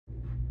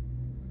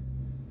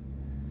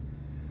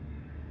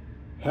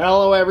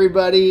Hello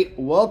everybody,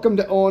 welcome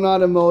to Owen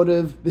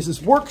Automotive. This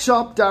is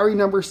workshop diary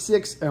number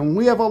 6 and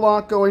we have a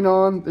lot going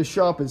on. The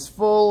shop is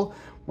full,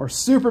 we're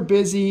super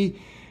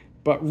busy,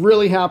 but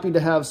really happy to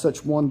have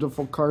such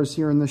wonderful cars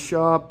here in the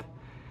shop.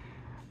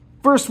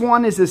 First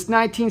one is this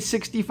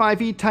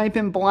 1965 E-Type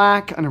in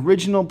black, an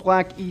original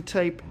black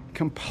E-Type,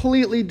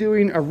 completely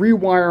doing a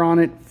rewire on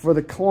it for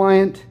the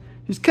client.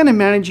 He's kind of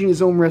managing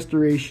his own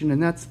restoration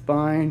and that's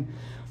fine.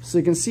 So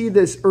you can see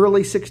this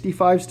early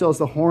 65 still has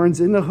the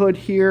horns in the hood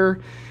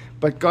here,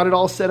 but got it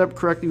all set up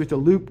correctly with the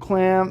loop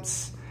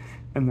clamps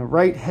and the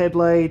right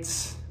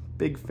headlights.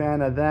 Big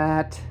fan of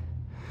that.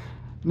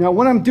 Now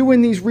when I'm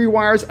doing these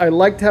rewires, I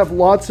like to have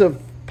lots of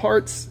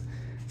parts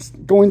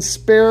going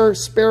spare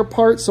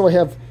parts. So I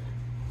have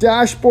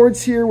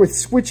dashboards here with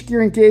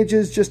switchgear and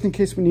gauges just in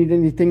case we need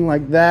anything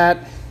like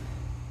that.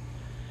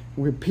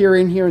 We peer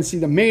in here and see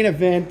the main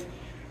event,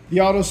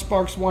 the Auto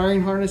Sparks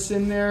wiring harness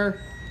in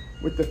there,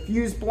 with the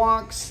fuse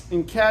blocks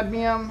in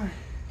cadmium.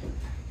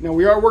 Now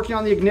we are working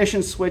on the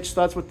ignition switch,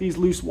 so that's what these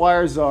loose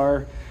wires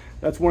are.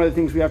 That's one of the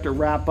things we have to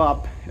wrap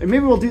up. And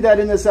maybe we'll do that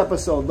in this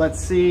episode, let's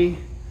see.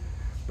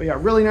 But yeah,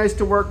 really nice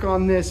to work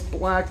on this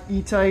black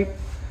E-Type,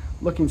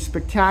 looking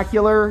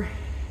spectacular.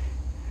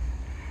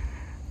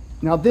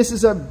 Now this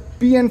is a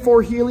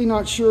BN4 Healy,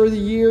 not sure of the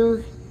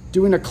year,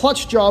 doing a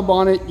clutch job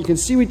on it. You can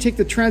see we take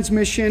the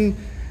transmission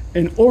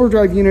and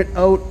overdrive unit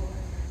out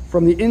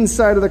from the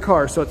inside of the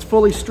car, so it's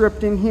fully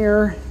stripped in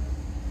here.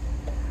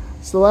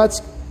 So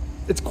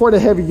it's quite a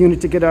heavy unit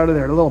to get out of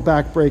there. A little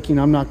back braking,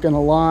 I'm not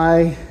gonna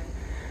lie.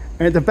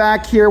 And at the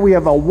back here we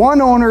have a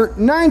one owner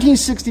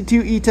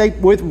 1962 E-Type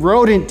with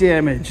rodent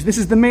damage. This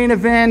is the main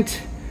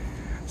event,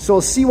 so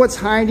we'll see what's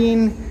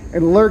hiding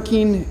and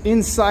lurking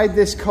inside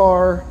this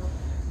car.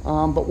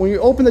 But when you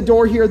open the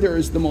door here, there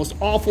is the most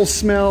awful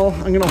smell.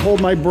 I'm gonna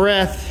hold my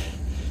breath.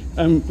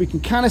 We can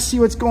kind of see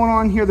what's going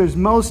on here. There's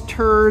mouse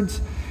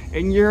turds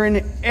and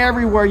urine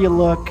everywhere you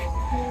look.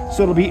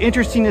 So it'll be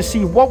interesting to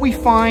see what we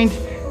find.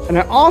 And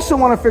I also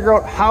want to figure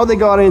out how they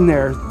got in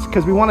there,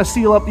 because we want to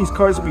seal up these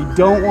cars. We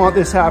don't want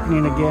this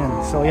happening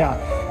again. So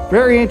yeah,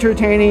 very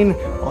entertaining.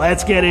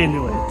 Let's get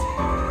into it.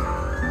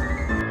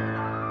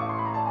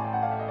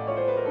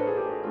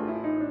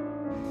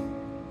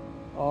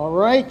 All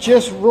right,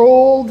 just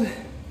rolled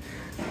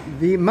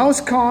the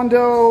mouse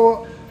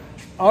condo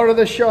out of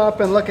the shop,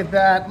 and look at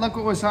that. Look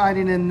what was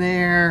hiding in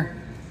there.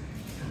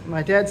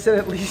 My dad said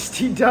at least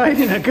he died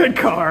in a good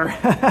car.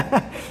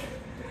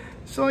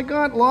 So I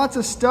got lots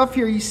of stuff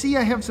here. You see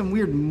I have some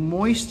weird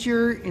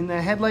moisture in the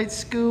headlight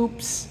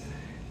scoops,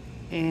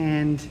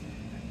 and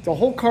the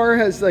whole car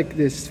has like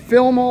this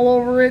film all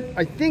over it.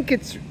 I think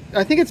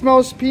it's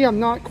mouse pee, I'm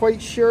not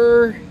quite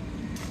sure.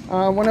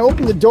 When I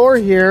open the door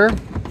here,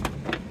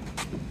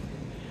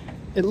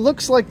 it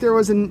looks like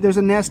there's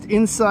a nest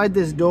inside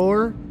this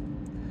door.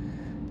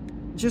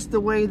 Just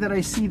the way that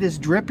I see this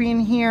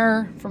dripping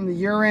here from the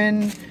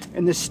urine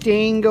and the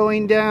stain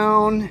going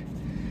down.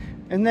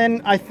 And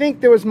then I think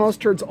there was mouse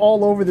turds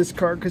all over this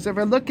car, because if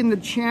I look in the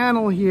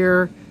channel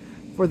here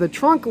for the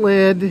trunk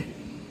lid,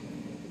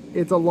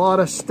 it's a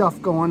lot of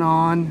stuff going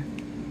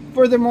on.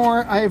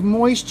 Furthermore, I have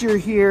moisture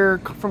here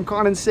from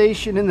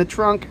condensation in the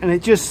trunk, and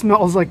it just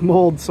smells like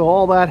mold, so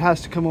all that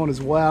has to come out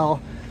as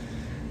well.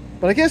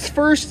 But I guess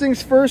first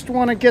things first,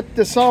 want to get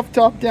the soft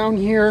top down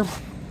here.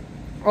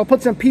 I'll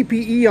put some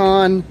PPE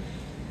on,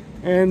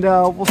 and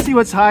we'll see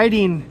what's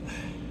hiding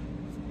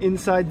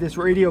inside this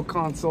radio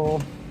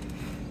console.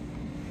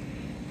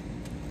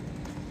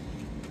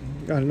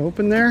 Got it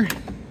open there.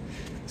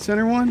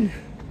 Center one.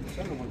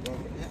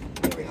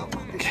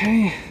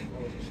 Okay.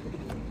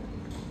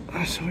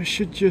 So I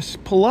should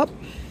just pull up.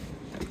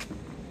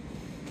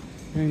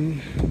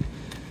 And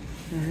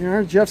there we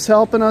are. Jeff's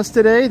helping us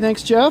today.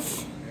 Thanks,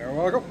 Jeff. You're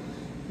welcome.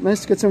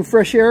 Nice to get some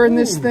fresh air in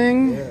this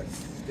thing. Yes,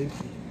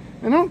 stinky.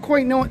 I don't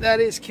quite know what that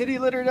is. Kitty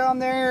litter down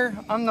there?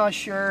 I'm not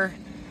sure.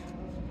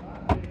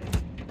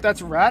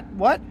 That's rat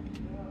what?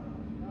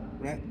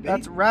 Rat bait?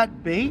 That's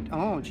rat bait?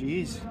 Oh,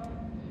 geez.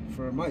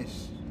 For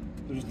mice.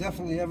 There's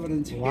definitely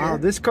evidence here. Wow,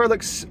 this car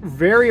looks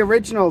very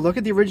original. Look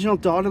at the original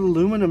dotted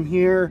aluminum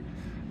here.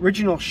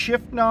 Original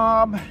shift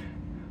knob.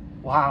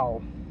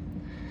 Wow.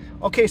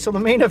 Okay, so the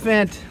main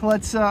event.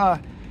 Let's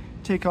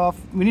take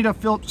off. We need a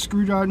Phillips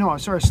screwdriver. No,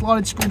 sorry, a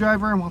slotted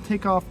screwdriver, and we'll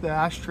take off the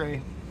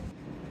ashtray.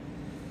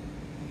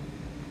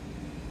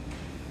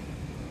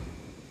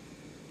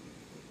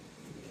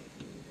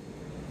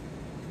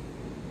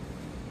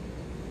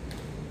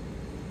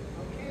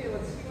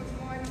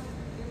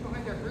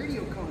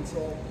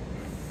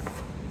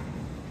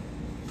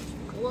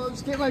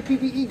 Gloves, get my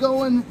PPE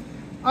going.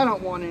 I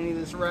don't want any of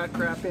this rat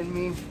crap in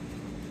me.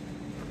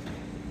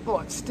 Oh,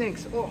 it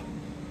stinks. Oh,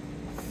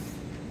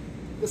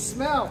 the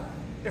smell.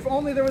 If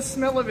only there was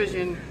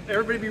smell-o-vision,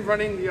 everybody would be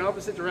running the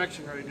opposite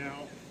direction right now.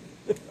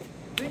 I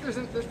think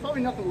there's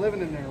probably nothing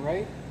living in there,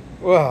 right?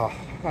 Well,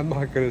 I'm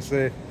not going to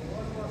say.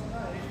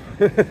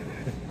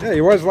 Yeah,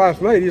 he was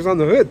last night. He's on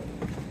the hood.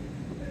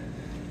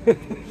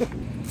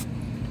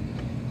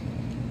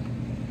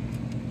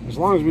 As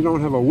long as we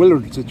don't have a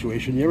Willard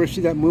situation. You ever see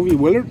that movie,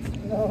 Willard?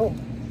 No.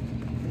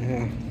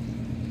 Yeah.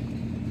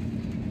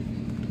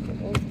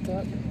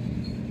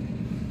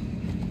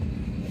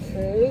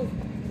 Okay.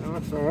 No,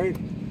 that's all right.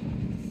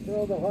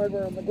 Throw the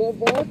hardware in the glove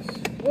box.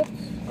 Whoops.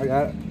 I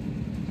got it.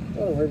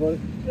 Don't worry about it.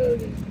 There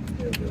it is.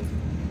 There it is.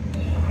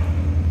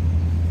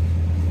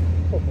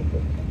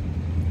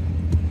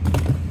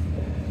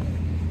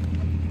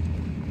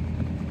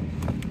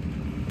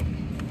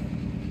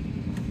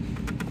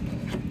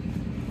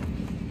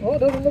 Oh, it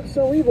doesn't look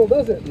so evil,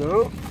 does it?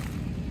 No.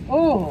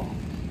 Oh!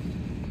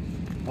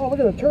 Oh, look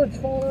at the turds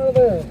falling out of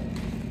there.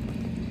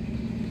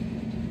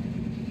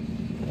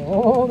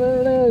 Oh,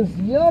 there it is.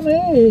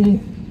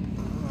 Yummy!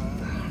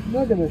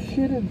 Look at the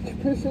shit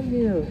and piss in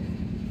here.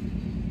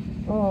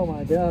 Oh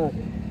my god.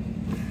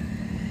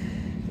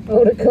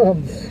 Out it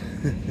comes.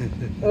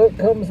 Out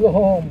comes the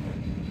home.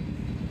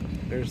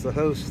 There's the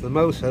house, the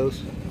mouse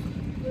house.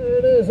 There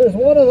it is. There's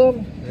one of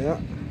them. Yeah.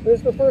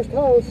 There's the first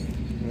house.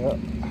 Yeah.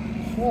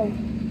 Oh.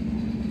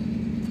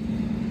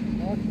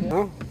 Okay.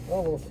 No?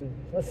 Oh, we'll see.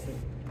 Let's see.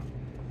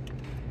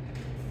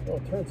 Oh,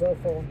 it turns out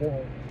falling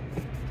down.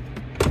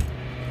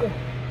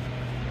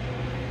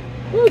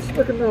 Well, it's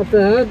looking not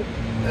bad.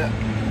 Yeah.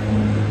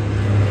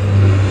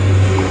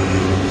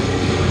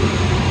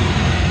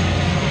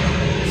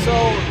 So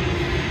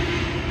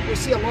we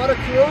see a lot of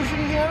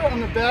corrosion here on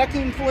the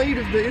backing plate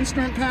of the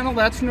instrument panel.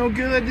 That's no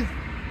good.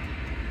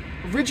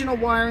 Original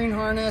wiring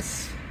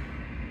harness.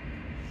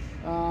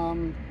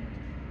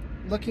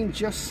 Looking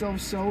just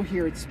so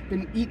here. It's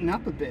been eaten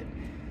up a bit,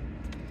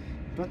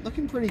 but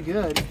looking pretty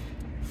good.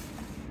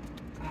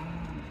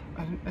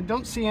 I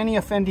don't see any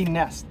offending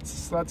nests,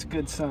 so that's a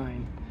good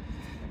sign.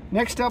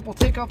 Next up, we'll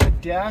take off the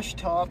dash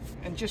top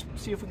and just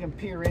see if we can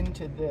peer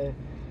into the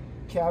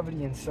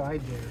cavity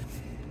inside there.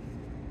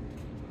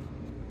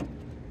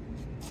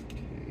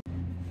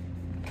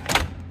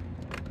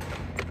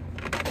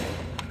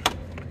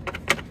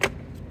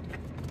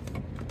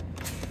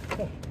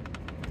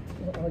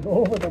 I go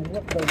over the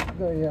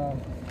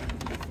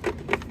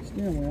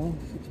steering wheel.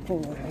 Let's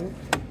pull it out.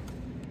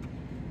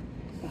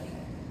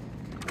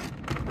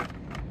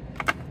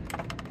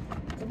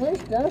 It's a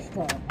nice dash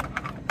top.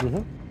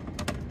 Mm-hmm.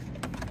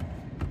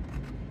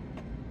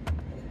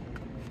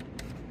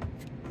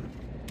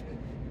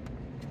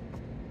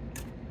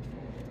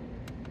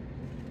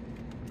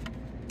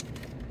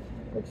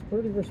 Looks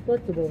pretty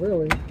respectable,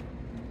 really.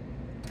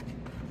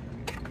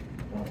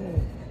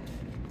 Okay.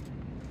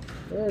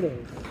 There it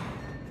is.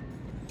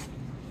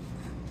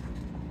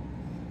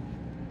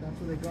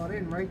 That's where they got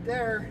in, right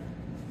there.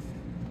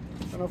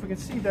 I don't know if we can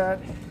see that.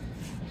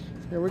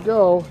 There we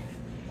go.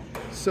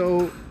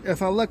 So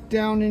if I look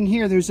down in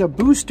here, there's a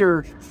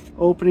booster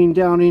opening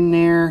down in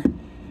there.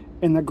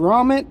 And the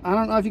grommet, I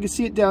don't know if you can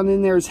see it down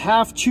in there, is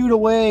half chewed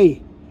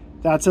away.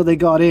 That's how they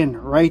got in,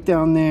 right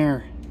down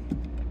there.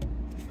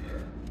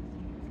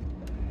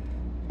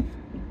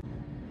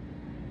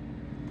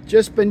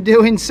 Just been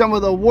doing some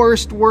of the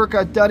worst work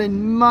I've done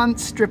in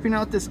months, stripping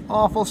out this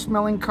awful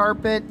smelling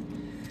carpet.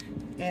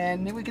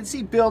 And we can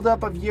see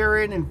buildup of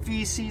urine and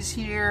feces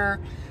here.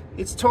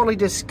 It's totally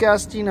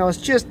disgusting. I was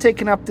just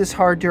taking up this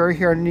hard dirt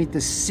here underneath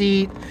the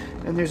seat,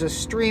 and there's a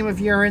stream of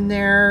urine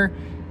there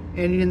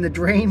and in the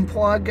drain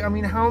plug. I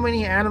mean, how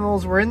many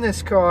animals were in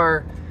this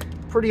car?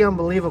 Pretty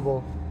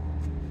unbelievable.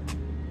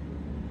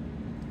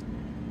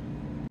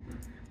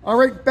 All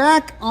right,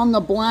 back on the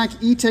black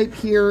E-Type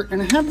here,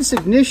 and I have this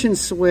ignition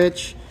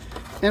switch,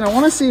 and I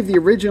want to save the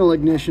original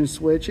ignition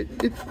switch.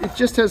 It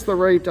just has the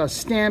right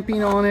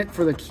stamping on it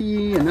for the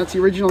key, and that's the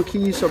original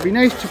key, so it'd be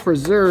nice to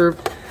preserve.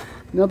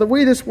 Now the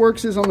way this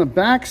works is on the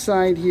back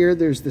side here,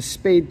 there's the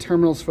spade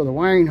terminals for the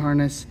wiring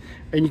harness,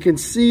 and you can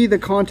see the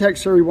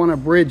contacts where we want to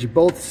bridge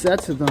both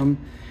sets of them.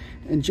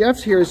 And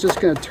Jeff's here is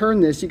just going to turn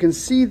this. You can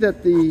see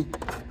that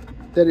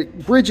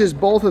it bridges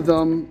both of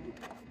them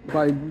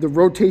by the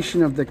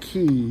rotation of the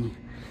key.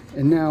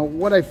 And now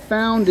what I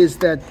found is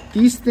that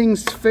these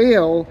things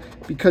fail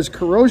because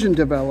corrosion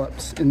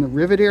develops in the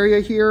rivet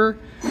area here.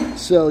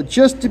 So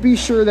just to be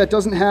sure that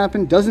doesn't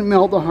happen, doesn't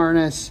melt the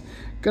harness,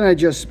 gonna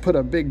just put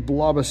a big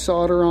blob of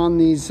solder on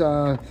these.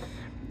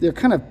 They're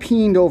kind of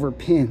peened over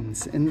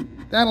pins, and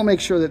that'll make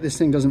sure that this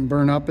thing doesn't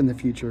burn up in the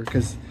future,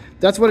 because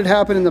that's what had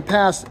happened in the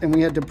past, and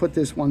we had to put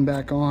this one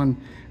back on.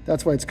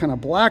 That's why it's kind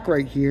of black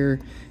right here,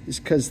 is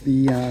because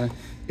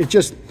it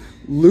just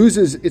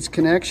loses its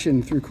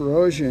connection through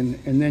corrosion,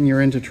 and then you're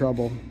into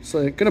trouble. So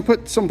I'm gonna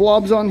put some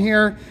blobs on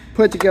here,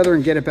 put it together,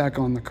 and get it back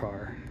on the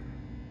car.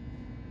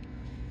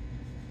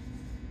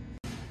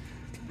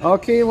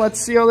 Okay,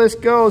 let's see how this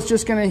goes.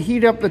 Just gonna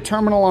heat up the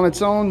terminal on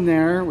its own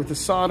there with the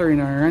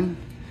soldering iron.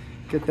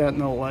 Get that in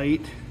the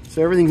light.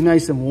 So everything's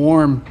nice and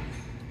warm.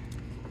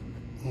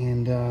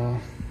 And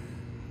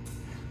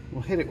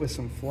we'll hit it with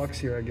some flux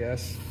here, I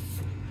guess.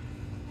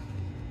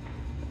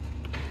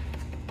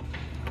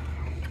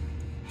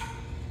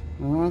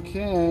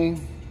 Okay,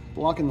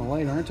 blocking the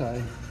light, aren't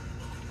I?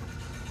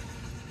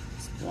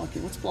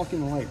 What's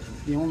blocking the light?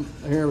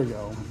 There we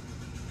go.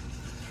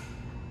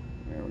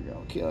 There we go.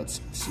 Okay,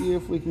 let's see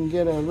if we can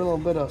get a little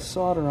bit of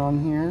solder on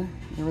here.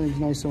 Everything's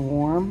nice and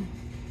warm.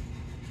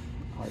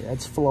 Oh yeah,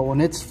 it's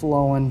flowing, it's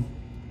flowing.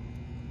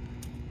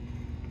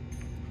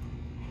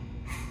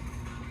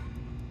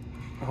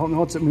 Oh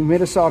no, we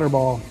made a solder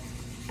ball.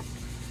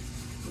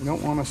 We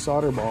don't want a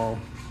solder ball.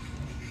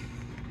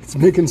 It's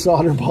making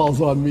solder balls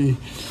on me.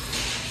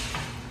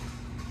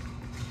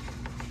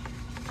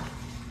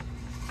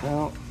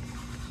 Now,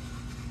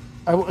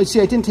 I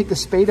didn't take the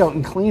spade out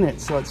and clean it,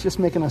 so it's just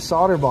making a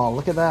solder ball.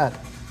 Look at that.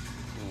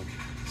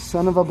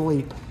 Son of a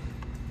bleep.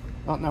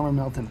 Oh, now we're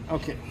melting.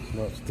 Okay.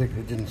 No, it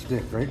didn't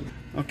stick, right?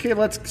 Okay,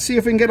 let's see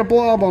if we can get a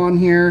blob on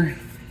here.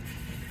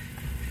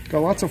 Got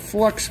lots of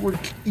flux we're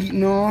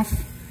eating off.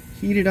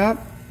 Heat it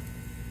up.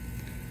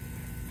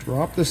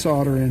 Drop the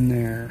solder in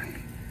there.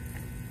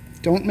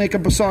 Don't make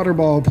up a solder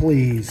ball,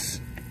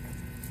 please.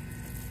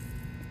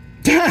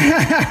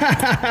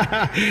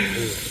 Yeah,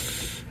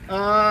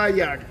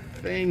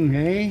 thing,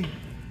 eh?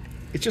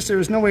 It's just there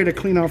was no way to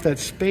clean off that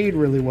spade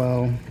really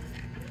well.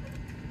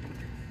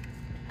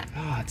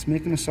 Ah, it's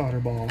making a solder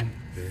ball.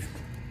 Okay.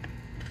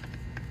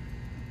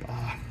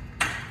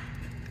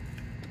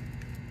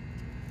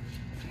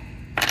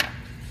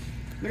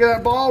 Look at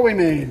that ball we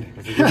made.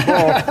 That's a good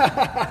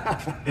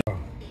ball.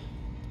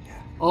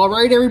 All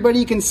right, everybody,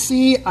 you can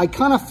see I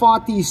kind of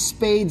fought these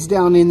spades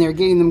down in there,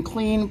 getting them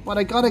clean, but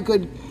I got a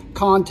good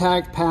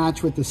contact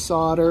patch with the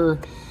solder.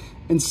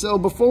 And so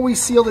before we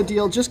seal the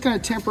deal, just kind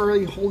of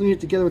temporarily holding it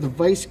together with the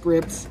vice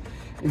grips.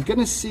 I'm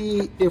gonna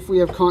see if we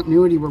have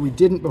continuity where we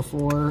didn't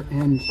before.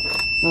 And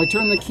now I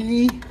turn the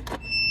key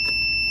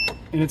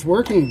and it's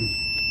working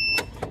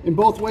in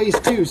both ways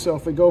too. So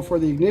if we go for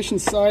the ignition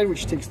side,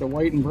 which takes the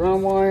white and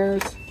brown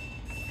wires,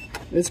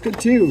 it's good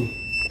too.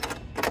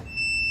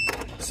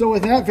 So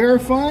with that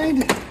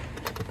verified,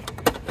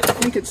 I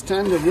think it's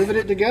time to rivet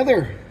it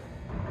together.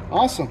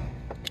 Awesome.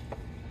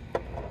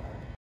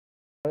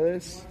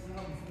 This.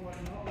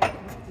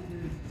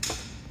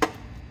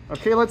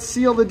 Okay, let's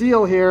seal the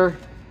deal here.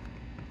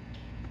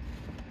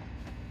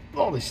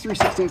 Oh, these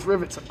 3/16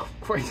 rivets are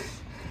quite...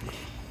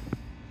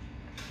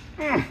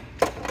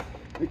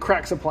 It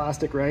cracks the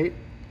plastic, right?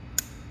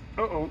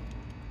 Uh-oh.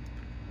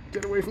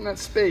 Get away from that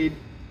spade.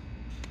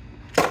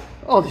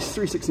 Oh, these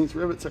 3/16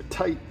 rivets are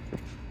tight.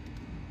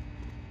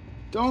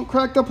 Don't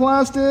crack the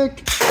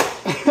plastic.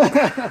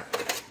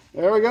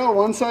 There we go,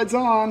 one side's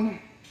on.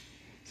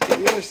 Let's get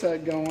the other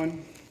side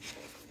going.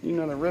 Need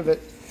another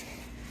rivet.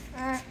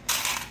 Okay.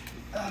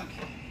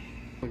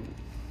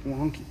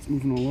 Wonky, it's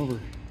moving all over.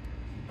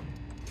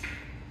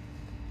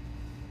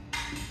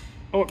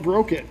 Oh, it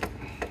broke it.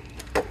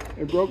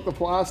 It broke the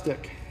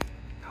plastic.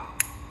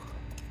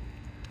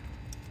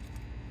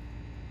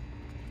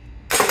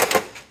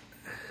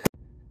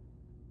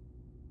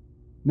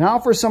 Now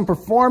for some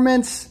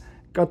performance.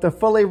 Got the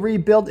fully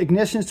rebuilt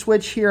ignition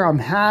switch here. I'm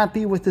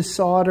happy with the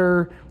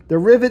solder. The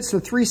rivets, the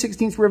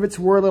 3/16 rivets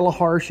were a little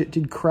harsh. It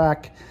did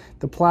crack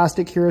the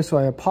plastic here, so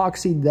I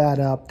epoxied that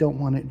up. Don't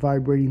want it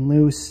vibrating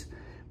loose.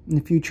 In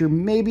the future,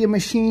 maybe a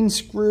machine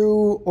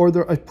screw or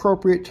the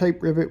appropriate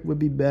type rivet would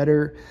be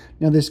better.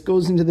 Now this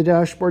goes into the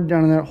dashboard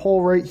down in that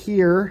hole right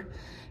here.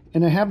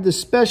 And I have this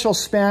special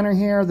spanner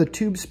here, the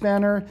tube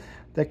spanner,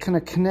 that kind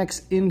of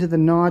connects into the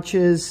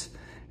notches.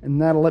 And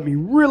that'll let me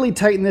really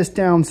tighten this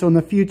down so in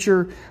the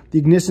future, the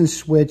ignition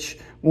switch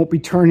won't be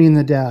turning in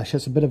the dash.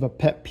 That's a bit of a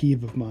pet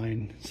peeve of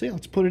mine. So yeah,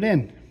 let's put it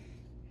in.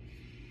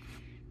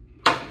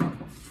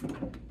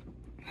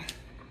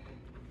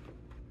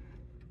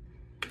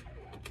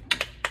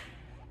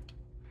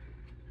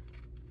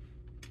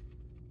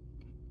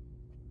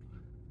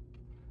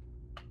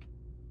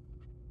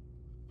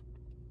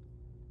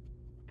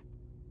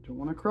 Don't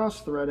want to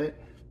cross thread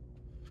it.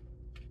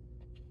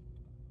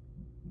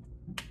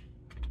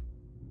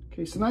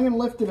 Okay, so now I'm going to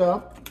lift it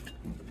up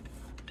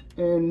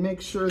and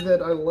make sure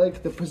that I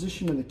like the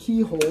position of the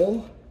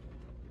keyhole.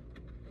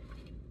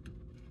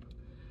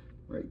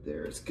 Right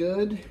there is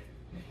good.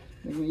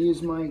 I'm going to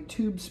use my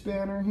tube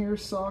spanner here,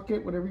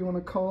 socket, whatever you want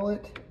to call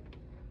it.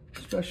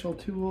 Special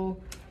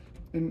tool.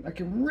 And I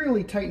can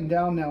really tighten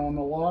down now on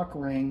the lock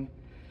ring.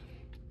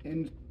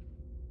 And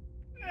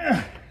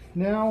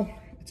now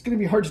it's going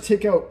to be hard to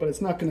take out, but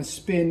it's not going to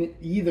spin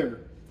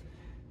either.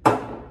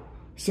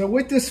 So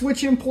with this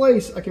switch in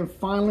place, I can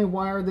finally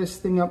wire this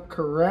thing up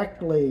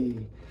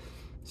correctly.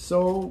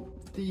 So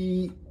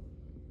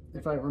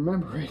if I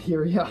remember right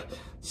here, yeah.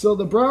 So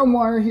the brown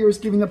wire here is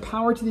giving the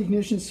power to the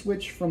ignition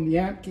switch from the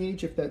amp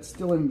gauge, if that's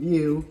still in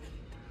view.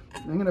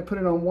 I'm gonna put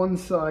it on one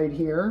side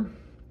here.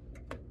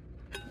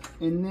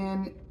 And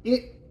then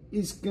it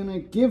is gonna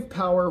give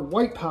power,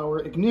 white power,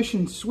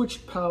 ignition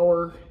switch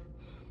power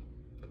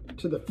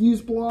to the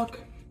fuse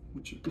block,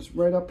 which is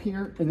right up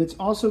here. And it's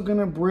also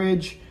gonna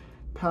bridge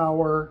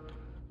power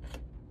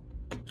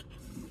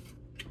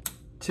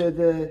to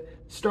the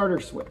starter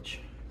switch.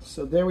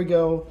 So there we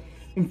go.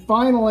 And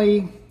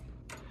finally,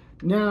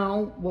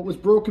 now what was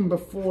broken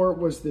before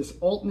was this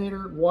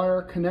alternator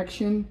wire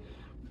connection.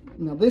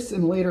 Now this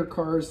in later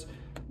cars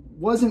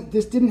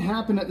this didn't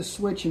happen at the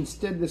switch,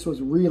 instead this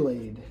was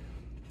relayed.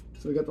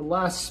 So we got the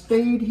last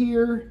spade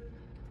here,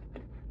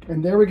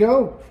 and there we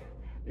go.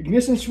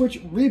 Ignition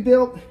switch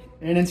rebuilt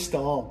and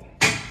installed.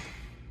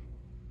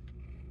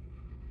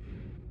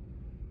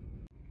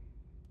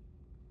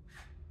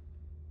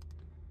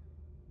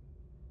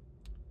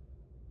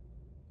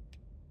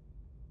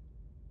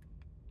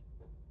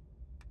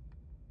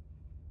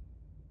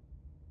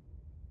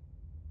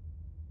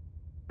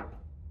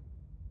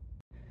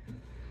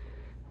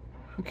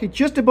 Okay,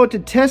 just about to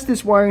test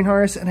this wiring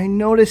harness, and I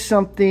noticed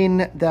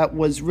something that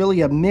was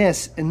really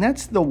amiss, and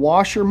that's the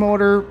washer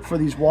motor for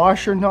these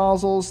washer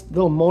nozzles, the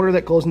little motor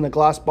that goes in the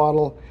glass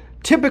bottle,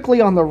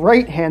 typically on the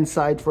right-hand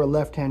side for a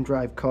left-hand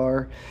drive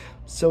car.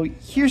 So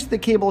here's the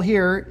cable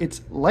here.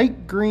 It's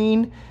light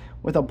green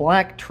with a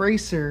black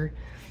tracer,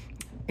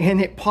 and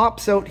it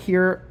pops out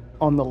here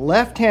on the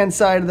left-hand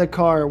side of the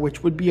car,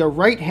 which would be a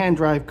right-hand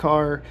drive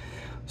car.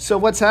 So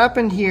what's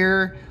happened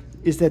here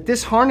is that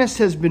this harness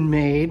has been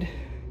made.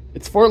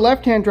 It's for a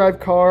left-hand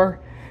drive car,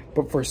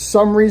 but for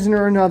some reason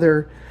or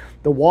another,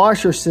 the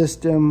washer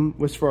system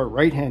was for a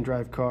right-hand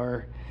drive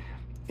car.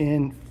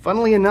 And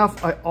funnily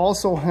enough, I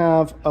also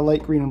have a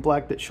light green and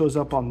black that shows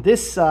up on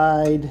this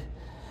side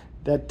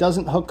that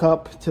doesn't hook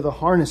up to the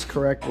harness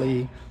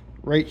correctly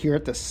right here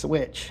at the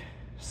switch.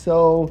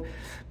 So,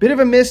 bit of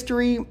a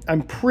mystery.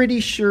 I'm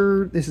pretty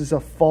sure this is a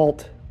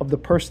fault of the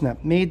person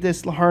that made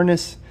this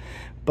harness.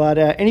 But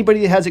anybody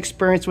that has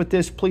experience with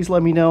this, please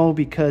let me know,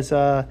 because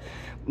I've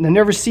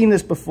never seen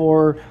this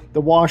before.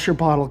 The washer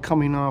bottle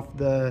coming off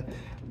the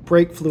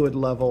brake fluid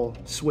level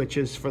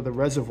switches for the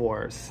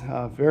reservoirs.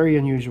 Very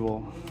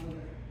unusual.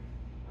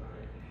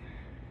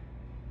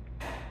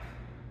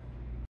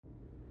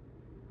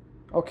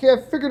 Okay,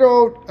 I figured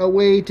out a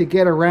way to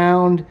get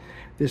around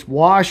this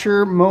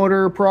washer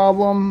motor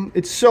problem.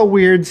 It's so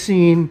weird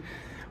seeing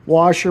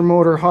washer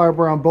motor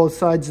harbor on both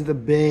sides of the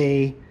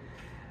bay.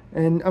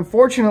 And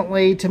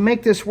unfortunately, to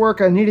make this work,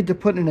 I needed to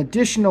put an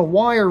additional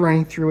wire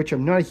running through, which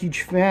I'm not a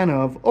huge fan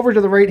of, over to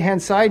the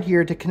right-hand side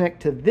here to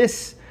connect to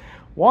this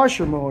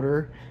washer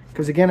motor.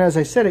 Because again, as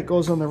I said, it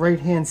goes on the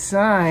right-hand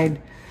side.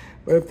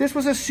 But if this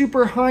was a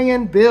super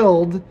high-end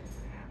build,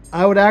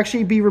 I would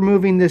actually be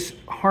removing this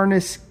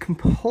harness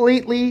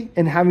completely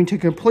and having to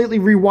completely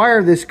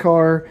rewire this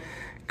car,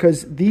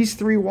 because these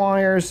 3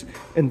 wires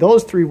and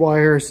those 3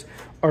 wires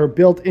are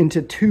built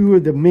into 2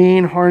 of the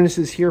main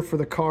harnesses here for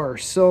the car.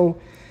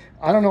 So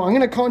I don't know. I'm going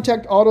to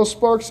contact Auto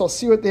Sparks. I'll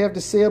see what they have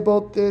to say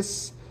about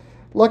this.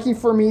 Lucky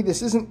for me,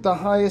 this isn't the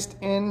highest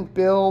end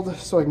build,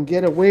 so I can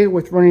get away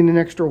with running an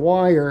extra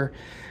wire.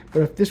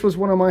 But if this was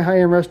one of my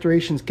high-end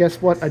restorations,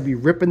 guess what? I'd be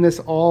ripping this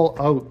all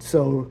out.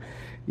 So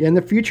yeah, in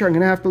the future, I'm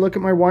going to have to look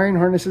at my wiring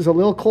harnesses a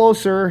little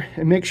closer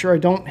and make sure I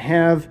don't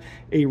have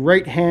a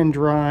right-hand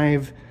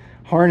drive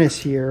harness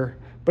here.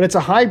 But it's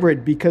a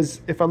hybrid,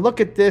 because if I look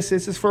at this,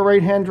 this is for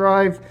right-hand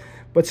drive,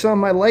 but some of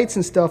my lights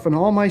and stuff and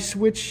all my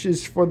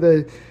switches for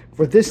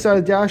this side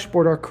of the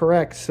dashboard are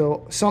correct.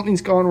 So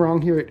something's gone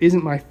wrong here. It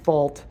isn't my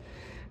fault,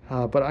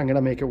 but I'm going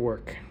to make it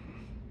work.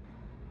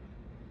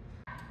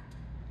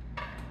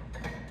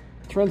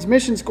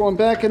 Transmission's going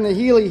back in the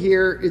Healy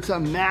here. It's a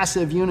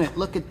massive unit.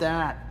 Look at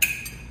that.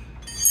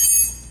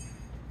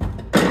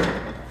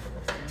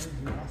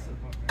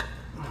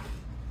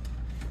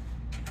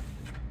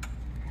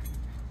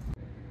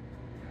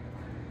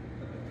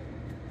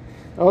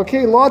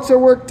 Okay, lots of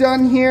work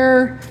done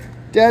here.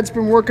 Dad's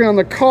been working on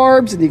the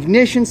carbs and the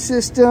ignition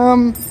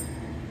system,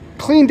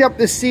 cleaned up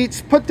the seats,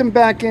 put them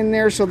back in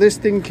there so this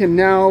thing can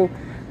now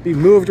be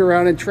moved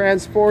around and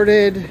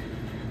transported.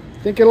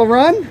 Think it'll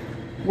run?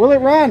 Will it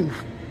run?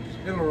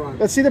 It'll run.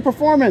 Let's see the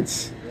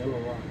performance. It'll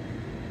run.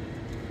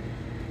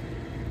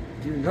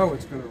 You know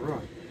it's going to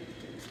run.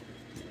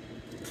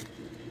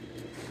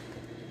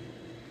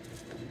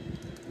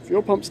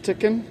 Fuel pump's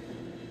ticking.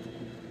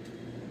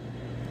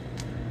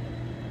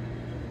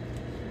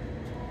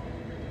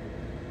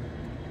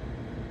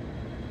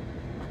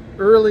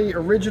 Early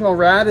original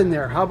rad in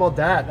there. How about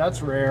that?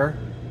 That's rare.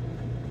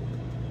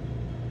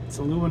 It's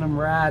aluminum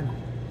rad.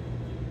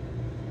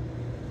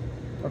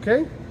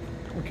 Okay?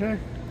 Okay.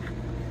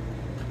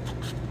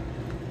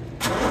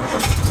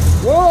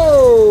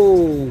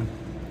 Whoa!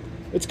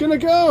 It's gonna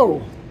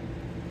go!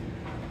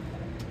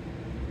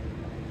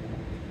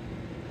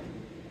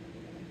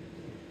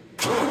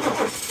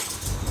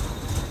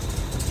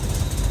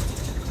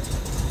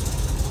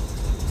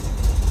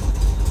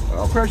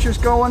 Oil pressure's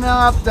going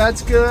up.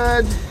 That's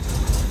good.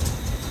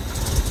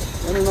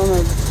 Running on a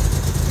little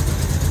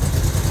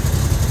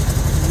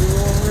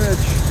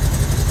rich.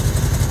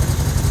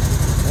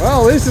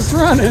 Well, at least it's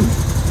running.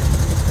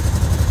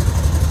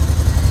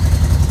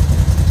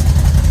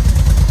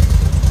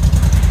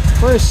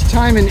 First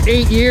time in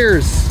 8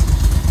 years.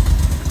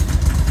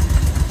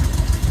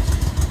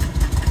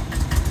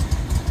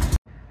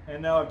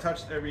 And now I've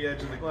touched every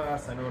edge of the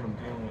glass. I know what I'm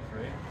dealing with,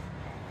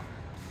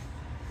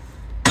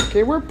 right?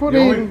 Okay, we're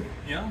putting...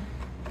 Yeah.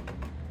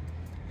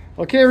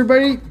 Okay,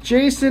 everybody,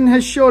 Jason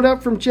has showed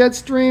up from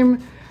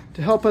Jetstream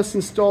to help us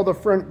install the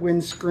front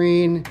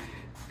windscreen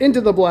into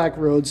the black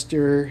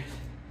Roadster.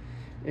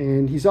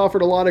 And he's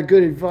offered a lot of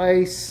good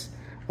advice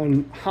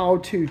on how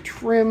to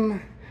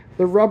trim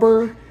the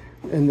rubber,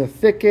 and the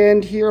thick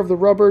end here of the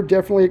rubber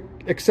definitely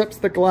accepts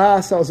the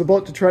glass. I was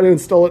about to try to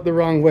install it the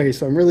wrong way,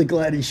 so I'm really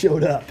glad he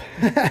showed up.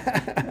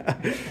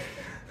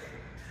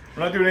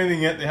 We're not doing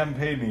anything yet. They haven't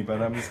paid me,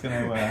 but I'm just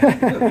gonna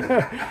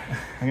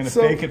I'm gonna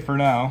fake it for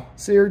now.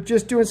 So you're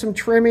just doing some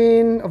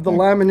trimming of the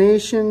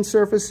lamination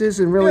surfaces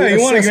and really you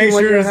want to make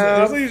sure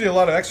there's usually a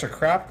lot of extra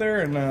crap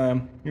there,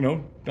 and you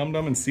know, dum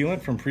and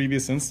sealant from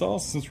previous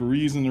installs. Since we're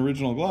reusing the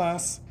original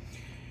glass,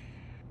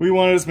 we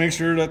want to just make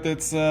sure that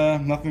it's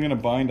nothing gonna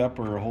bind up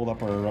or hold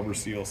up our rubber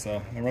seal.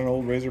 So I run an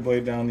old razor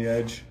blade down the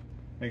edge,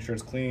 make sure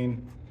it's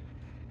clean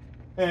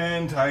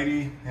and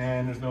tidy,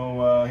 and there's no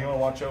you want to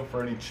watch out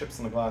for any chips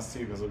in the glass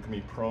too, because it can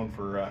be prone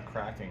for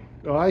cracking.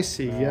 Oh, I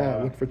see. Yeah,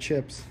 look for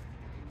chips.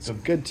 It's a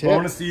good tip. The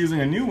bonus to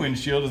using a new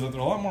windshield is that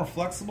they're a lot more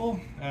flexible.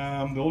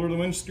 The older the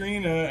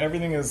windscreen,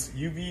 everything is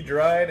UV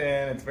dried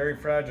and it's very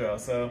fragile.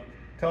 So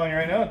telling you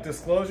right now,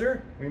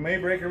 disclosure, we may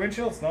break your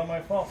windshield. It's not my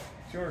fault.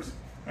 It's yours.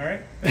 All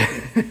right.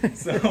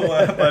 So,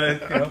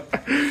 but you know,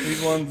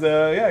 these ones,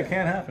 yeah, it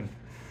can happen.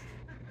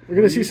 We're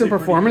gonna see some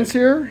performance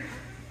here.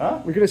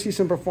 Huh? We're gonna see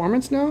some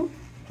performance now.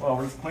 Well,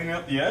 we're just cleaning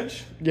up the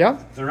edge.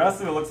 Yeah. The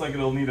rest of it looks like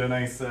it'll need a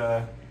nice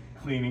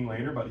cleaning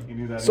later, but you can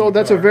do that. So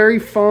that's a very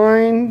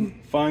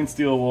fine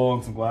steel wool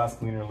and some glass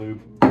cleaner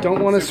lube.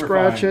 Don't want to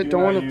scratch it.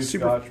 Don't want to use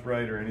Scotch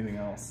Brite or anything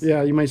else.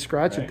 Yeah, you might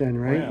scratch it then,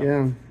 right? Oh,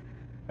 yeah.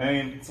 I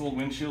mean, it's an old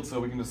windshield, so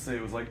we can just say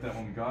it was like that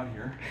when we got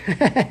here.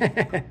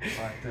 But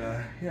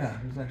yeah,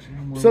 there's actually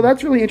no more. So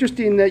that's really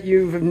interesting that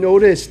you've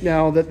noticed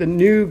now that the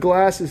new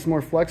glass is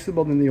more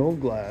flexible than the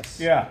old glass.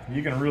 Yeah,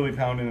 you can really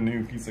pound in a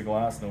new piece of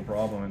glass, no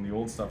problem, and the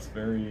old stuff's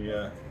very,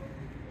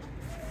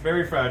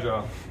 very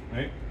fragile,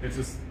 right? It's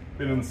just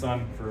been in the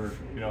sun for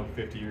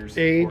 50 years,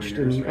 aged 40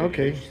 years, and right?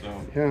 okay, Aged,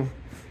 so. yeah.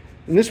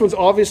 And this one's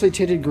obviously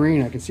tinted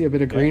green. I can see a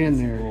bit of green in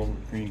there. A little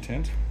green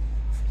tint.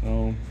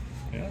 So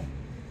yeah.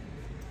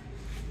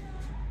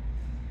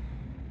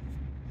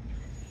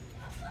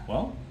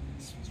 Well,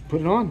 let's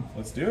put it on.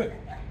 Let's do it.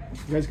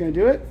 You guys gonna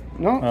do it?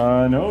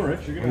 No. No,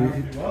 Rich, you're gonna have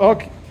to do well.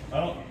 Okay.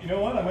 You know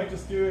what? I might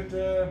just do it.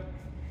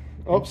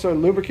 Oh, so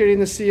lubricating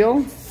the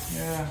seal.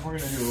 Yeah, we're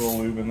gonna do a little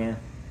lube in there.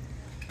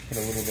 Put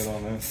a little bit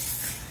on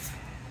this.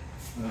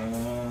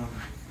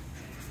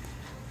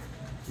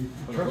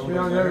 Trust me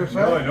on the other side?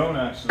 No, I don't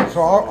actually.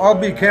 So I'll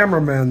be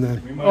cameraman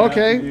then.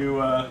 Okay.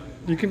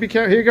 You can be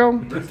here you go.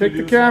 Take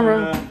the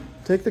camera.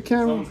 Take the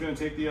camera. Someone's gonna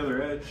take the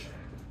other edge.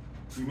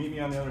 You meet me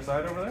on the other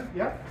side over there?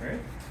 Yeah.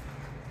 Right.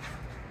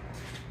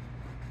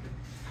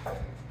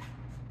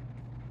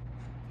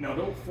 Now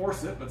don't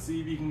force it, but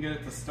see if you can get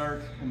it to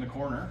start in the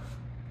corner.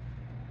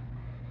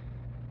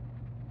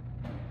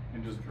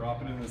 And just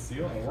drop it in the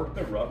seal and work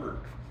the rubber.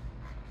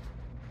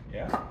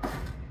 Yeah.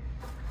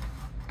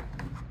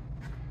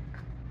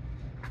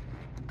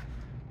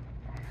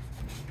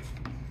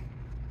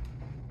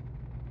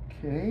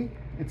 Okay.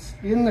 It's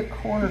in the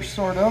corner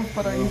sort of,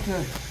 but I need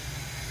to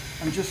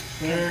I'm just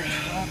there.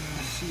 The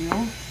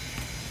seal.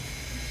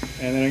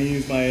 And then I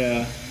use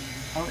my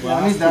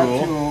I need that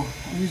tool.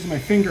 I'm using my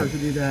finger to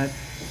do that.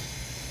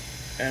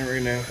 And we're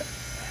gonna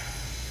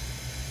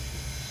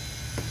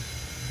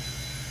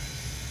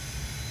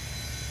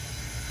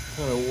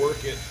kind of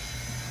work it.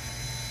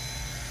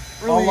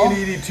 Really,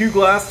 you need two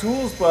glass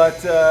tools, but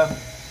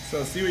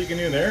so see what you can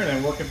do there, and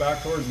then work it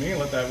back towards me, and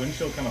let that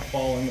windshield kind of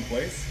fall into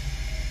place.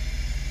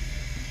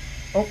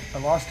 Oh, I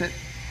lost it.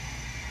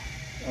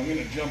 I'm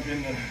gonna jump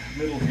in the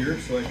middle here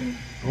so I can.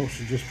 Oh,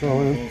 she just fell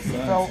in. It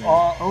fell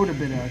out a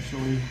bit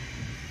actually.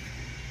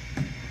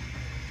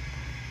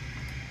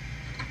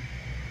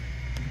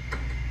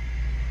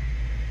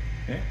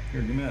 Okay,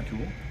 here, give me that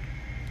tool.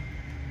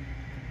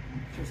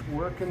 Just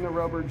working the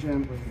rubber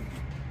gently.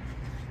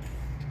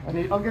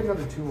 I'll get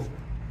another tool.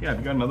 Yeah,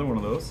 you got another one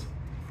of those.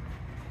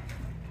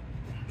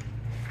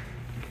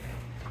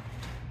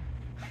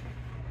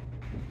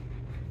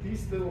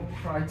 These little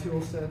pry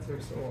tool sets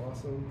are so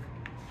awesome.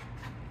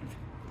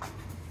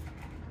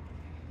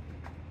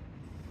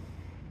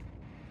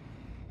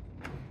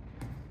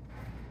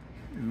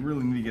 You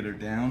really need to get her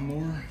down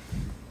more.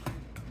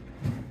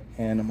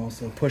 And I'm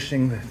also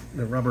pushing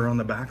the rubber on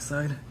the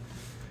backside.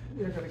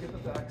 Yeah, gotta get the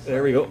backside.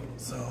 There we go.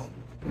 So.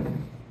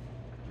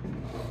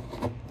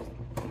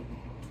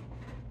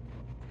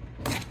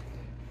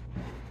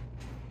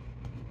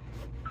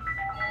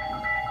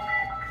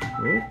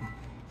 Oh.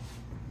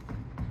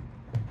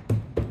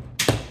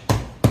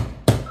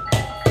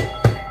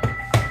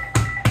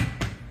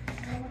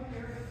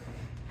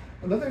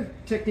 Another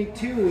technique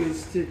too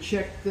is to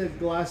check the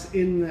glass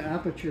in the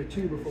aperture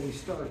too before we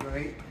start,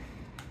 right?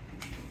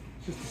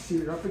 Just to see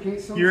you're up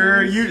against something.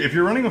 If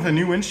you're running with a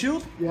new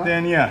windshield, yeah,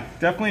 then yeah,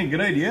 definitely a good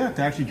idea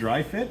to actually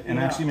dry fit and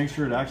actually make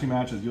sure it actually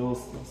matches. You'll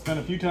spend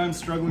a few times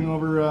struggling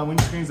over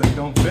windscreens that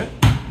don't fit.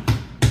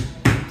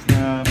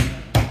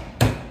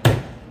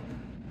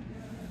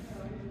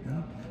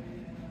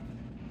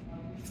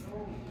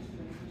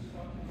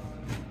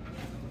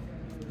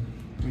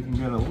 We can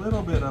get a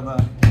little bit of a,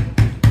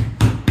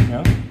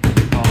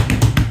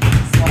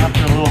 slap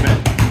her a little bit.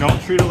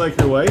 Don't treat it like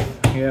your wife,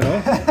 you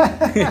know.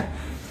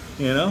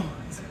 You know.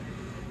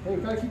 Hey,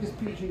 we gotta keep this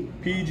PG.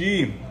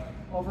 PG.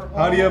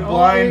 How do you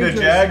blind a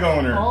Jag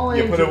owner?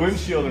 You put a ages.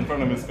 windshield in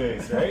front of his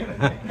face, right?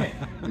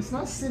 It's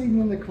not sitting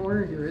in the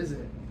corner here, is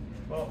it?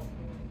 Well,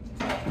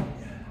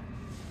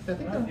 I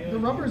think the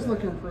rubber's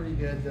looking pretty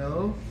good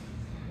though.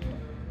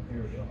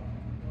 Here we go.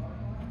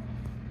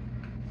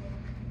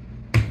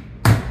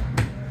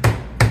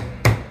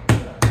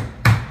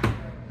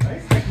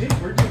 Nice technique.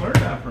 Where'd you learn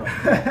that from?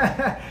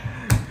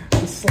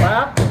 The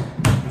slap?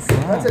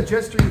 That's a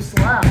jet stream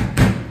slap.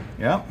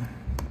 Yep.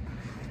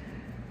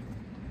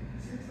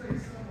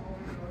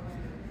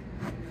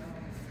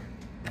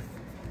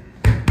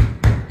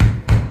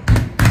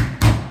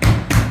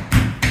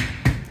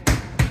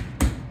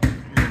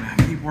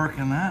 Keep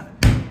working that.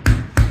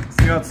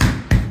 See how it's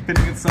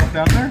fitting itself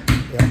down there?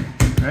 Yeah.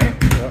 Right?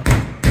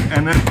 Yeah.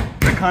 And then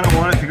I kind of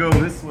want it to go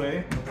this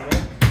way.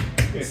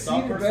 Okay, It's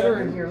stop for even a better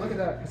second. in here. Look at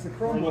that. It's the We're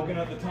chrome. looking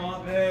at the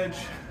top edge.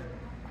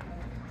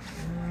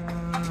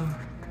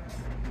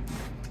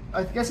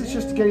 I guess it's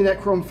just getting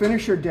that chrome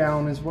finisher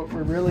down is what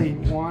we're really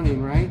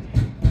wanting, right?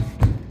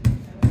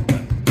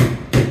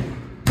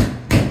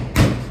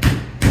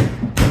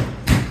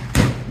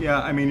 Yeah,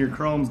 I mean your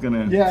chrome's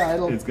gonna,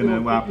 it's gonna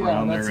wrap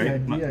around there,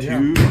 right? Not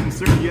too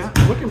concerned yet.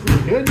 Looking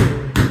pretty good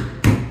here.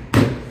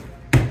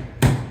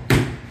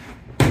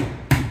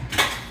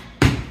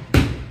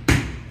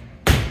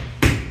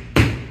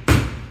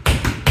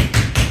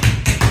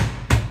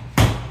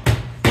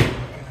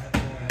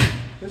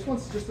 This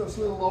one's just a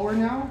little lower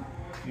now.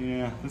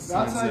 Yeah, this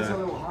That side's a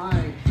little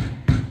high.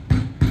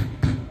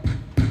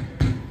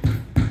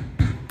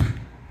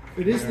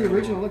 It is the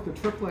original. Look, the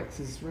triplex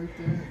is right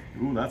there.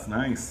 Ooh, that's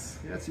nice.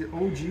 Yeah, it's your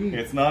OG.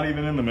 It's not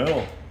even in the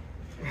middle.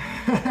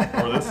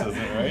 Or this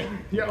isn't, right?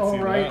 You Yeah, can oh see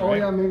right. that, Oh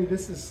yeah, maybe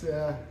this is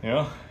Yeah,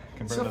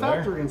 it's compared a to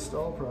factory there.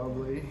 install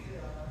probably.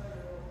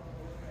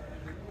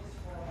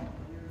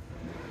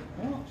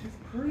 Well, she's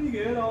pretty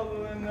good,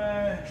 other than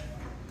And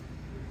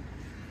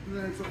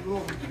then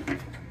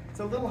it's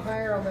a little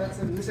higher on that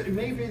side. It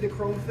may be the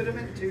chrome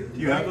filament too. Do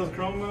you have those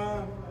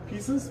chrome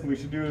pieces? We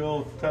should do a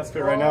little test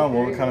fit right now, and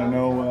we'll Okay, kind of yeah.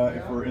 know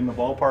if we're in the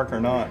ballpark or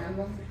not.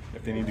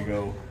 If they need to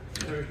go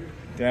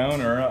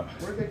down or up.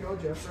 Where'd they go,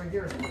 Jeff? Right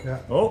here. Yeah.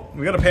 Oh,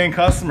 we got a paying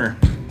customer.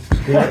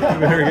 We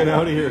better get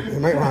out of here. You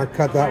might want to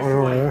cut that one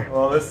over there.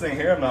 Well, this thing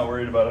here I'm not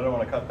worried about. I don't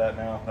want to cut that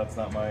now. That's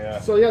not my...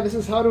 So yeah, this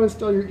is how to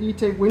install your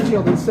E-Type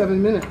windshield in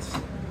 7 minutes.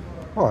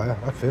 Oh yeah,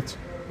 that fits.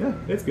 Yeah,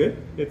 it's good.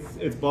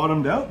 It's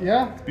bottomed out.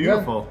 Yeah. It's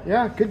beautiful.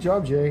 Yeah, good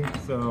job, Jay.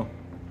 So,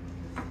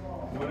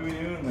 what are we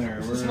doing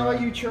there? This is how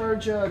you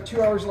charge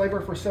 2 hours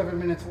labor for 7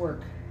 minutes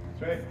work.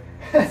 That's right.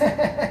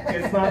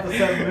 It's not the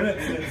 7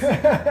 minutes.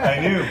 I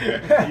knew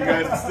you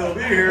guys would still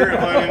be here if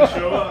I didn't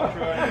show up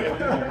trying to get in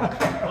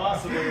there.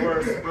 Possibly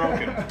worse,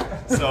 broken.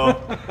 So,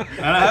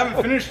 and I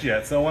haven't finished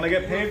yet. So when I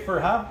get paid for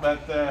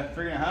that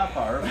 3.5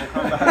 hours, we'll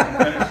come back and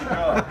finish the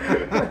job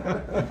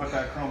and put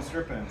that chrome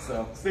strip in.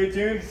 So stay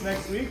tuned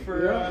next week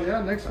for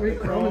yeah, next week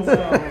chrome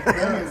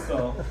chrome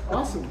install.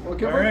 Awesome. Well,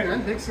 good All work, right.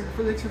 man. Thanks for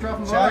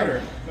dropping by.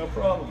 Chatter, no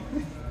problem.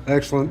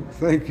 Excellent.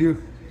 Thank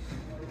you.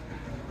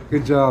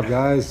 Good job,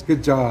 guys.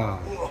 Good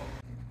job.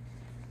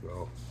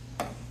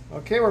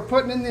 Okay, we're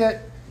putting in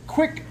that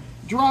quick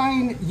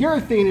drying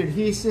urethane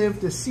adhesive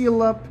to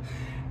seal up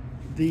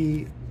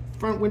the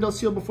front window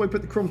seal before we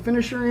put the chrome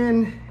finisher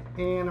in.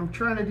 And I'm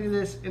trying to do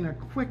this in a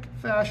quick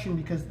fashion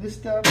because this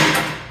stuff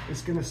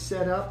is going to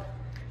set up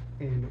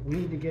and we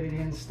need to get it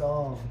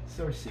installed.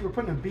 So see, we're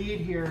putting a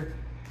bead here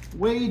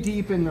way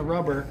deep in the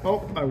rubber.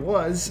 Oh, I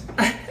was.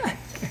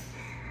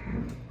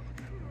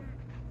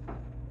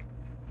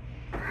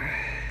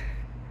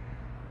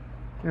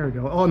 There we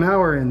go. Oh, now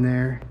we're in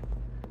there.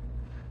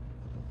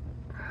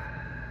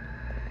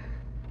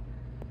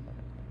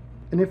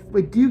 And if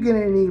we do get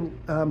any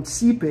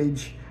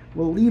seepage,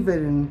 we'll leave it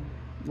and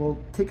we'll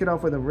take it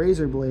off with a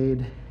razor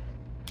blade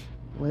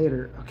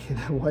later. Okay,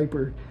 the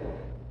wiper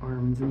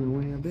arm's in the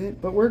way a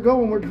bit, but we're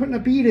putting a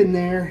bead in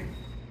there.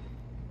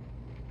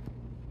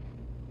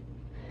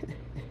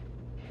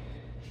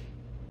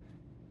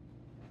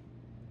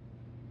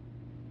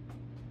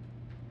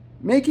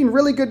 Making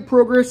really good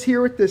progress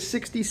here with the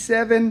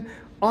 67.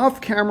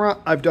 Off camera,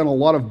 I've done a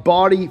lot of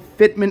body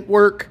fitment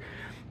work.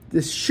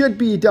 This should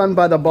be done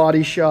by the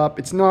body shop.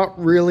 It's not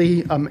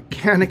really a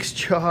mechanic's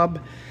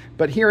job,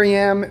 but here I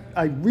am.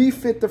 I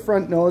refit the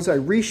front nose. I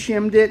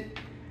re-shimmed it,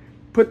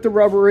 put the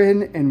rubber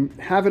in and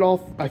have it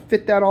all, I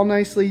fit that all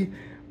nicely.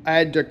 I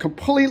had to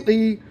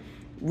completely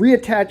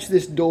reattach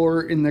this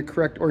door in the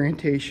correct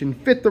orientation,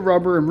 fit the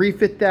rubber and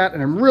refit that,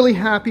 and I'm really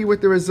happy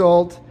with the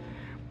result.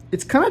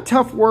 It's kind of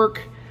tough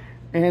work.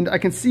 And I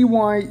can see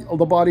why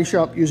the body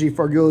shop usually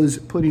forgoes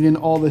putting in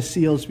all the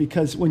seals,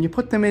 because when you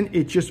put them in,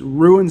 it just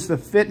ruins the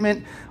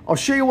fitment. I'll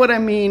show you what I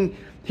mean.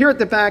 Here at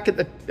the back, at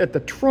the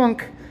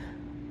trunk,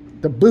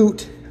 the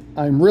boot,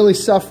 I'm really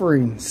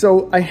suffering.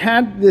 So I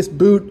had this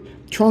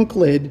boot trunk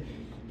lid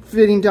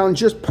fitting down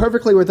just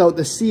perfectly without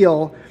the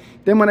seal.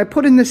 Then when I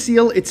put in the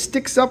seal, it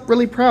sticks up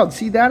really proud.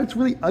 See that? It's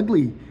really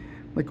ugly,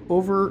 like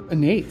over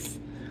 1/8.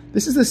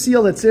 This is the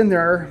seal that's in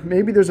there.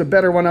 Maybe there's a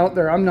better one out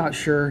there, I'm not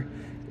sure.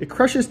 It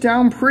crushes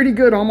down pretty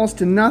good, almost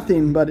to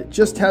nothing, but it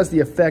just has the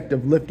effect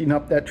of lifting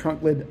up that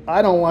trunk lid.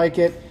 I don't like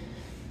it.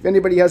 If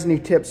anybody has any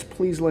tips,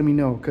 please let me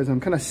know, because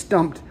I'm kind of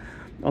stumped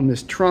on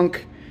this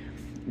trunk.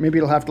 Maybe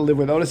it'll have to live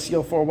without a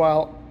seal for a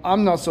while.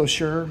 I'm not so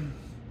sure.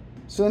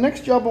 So the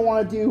next job I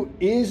want to do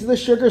is the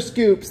sugar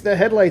scoops, the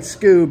headlight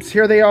scoops.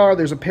 Here they are.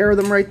 There's a pair of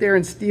them right there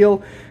in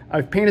steel.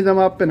 I've painted them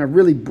up in a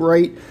really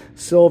bright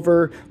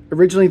silver.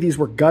 Originally these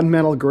were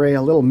gunmetal gray,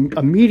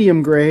 a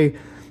medium gray,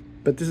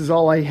 but this is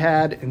all I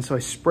had, and so I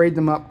sprayed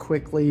them up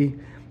quickly.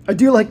 I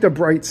do like the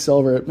bright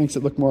silver. It makes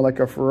it look more like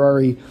a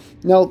Ferrari.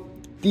 Now,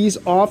 these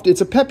often,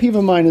 it's a pet peeve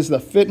of mine is the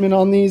fitment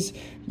on these.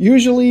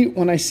 Usually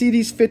when I see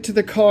these fit to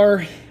the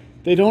car,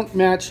 they don't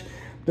match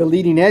the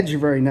leading edge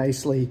very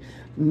nicely.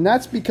 And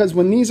that's because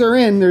when these are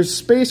in, there's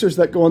spacers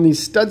that go on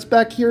these studs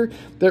back here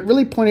that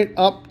really point it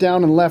up,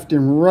 down, and left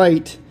and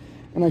right.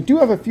 And I do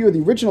have a few of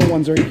the original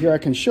ones right here I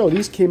can show.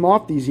 These came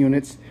off these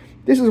units.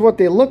 This is what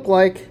they look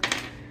like,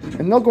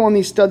 and they'll go on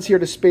these studs here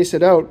to space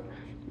it out.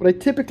 What I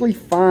typically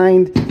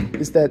find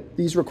is that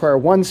these require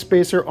one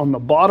spacer on the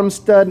bottom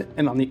stud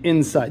and on the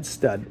inside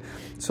stud.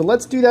 So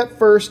let's do that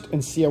first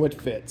and see how it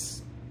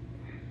fits.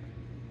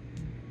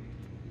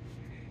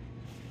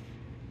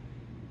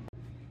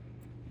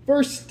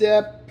 First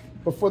step,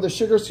 before the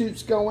sugar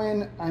scoops go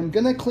in, I'm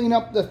gonna clean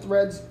up the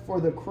threads for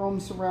the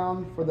chrome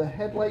surround for the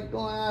headlight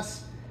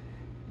glass.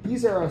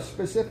 These are a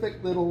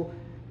specific little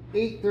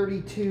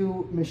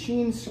 832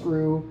 machine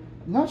screw.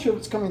 I'm not sure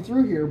what's coming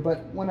through here,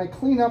 but when I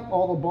clean up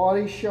all the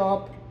body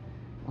shop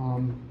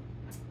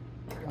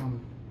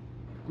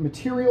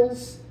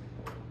materials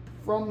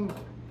from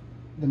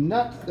the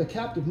nut, the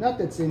captive nut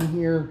that's in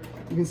here,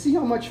 you can see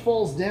how much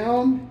falls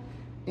down,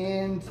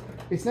 and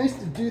it's nice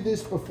to do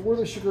this before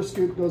the sugar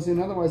scoop goes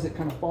in, otherwise it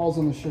kind of falls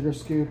on the sugar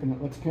scoop and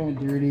it looks kind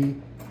of dirty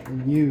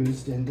and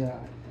used. And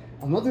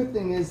another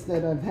thing is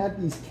that I've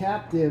had these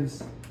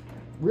captives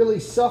really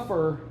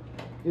suffer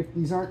if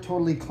these aren't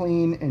totally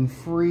clean and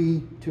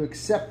free to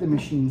accept the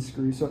machine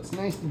screw. So it's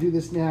nice to do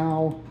this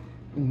now,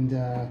 and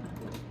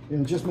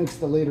it just makes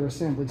the later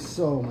assembly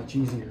so much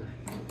easier.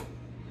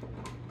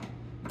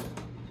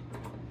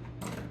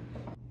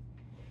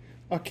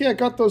 Okay, I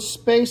got those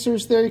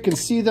spacers there. You can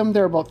see them.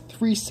 They're about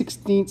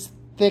 3/16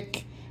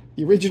 thick.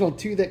 The original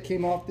two that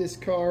came off this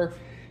car.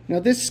 Now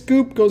this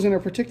scoop goes in a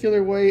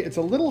particular way. It's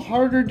a little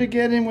harder to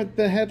get in with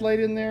the headlight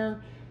in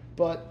there,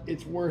 but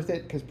it's worth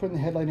it because putting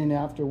the headlight in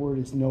afterward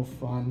is no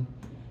fun.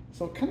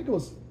 So it kind of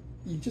goes,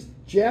 you just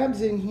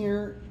jabs in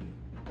here,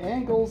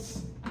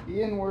 angles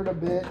inward a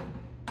bit,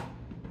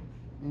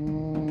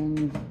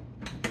 and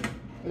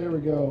there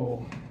we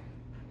go.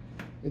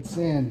 It's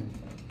in.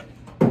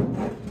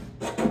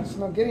 So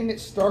now getting it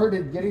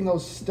started, getting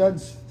those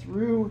studs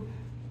through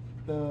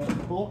the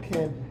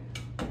bulkhead.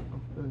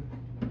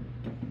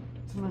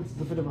 Sometimes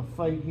it's a bit of a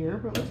fight here,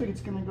 but it looks like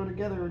it's going to go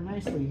together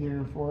nicely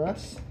here for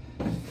us.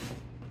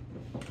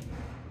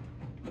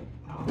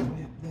 All the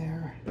way up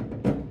there.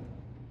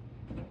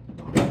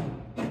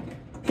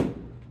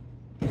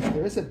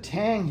 There is a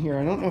tang here.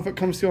 I don't know if it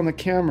comes through on the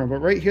camera, but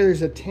right here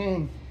there's a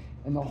tang,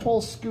 and the whole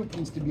scoop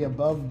needs to be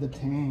above the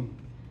tang.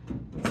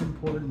 That's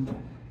important.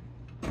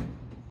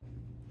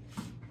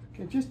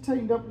 Okay, just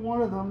tightened up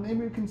one of them.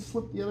 Maybe we can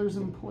slip the others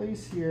in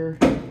place here.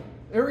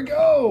 There we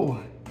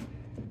go.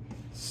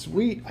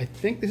 Sweet. I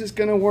think this is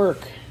going to work.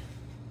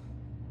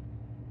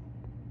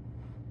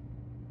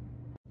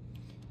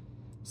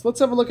 So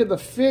let's have a look at the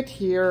fit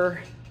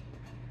here.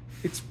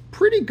 It's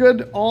pretty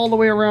good all the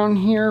way around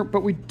here,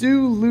 but we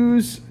do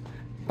lose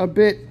a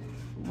bit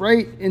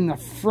right in the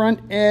front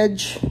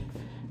edge.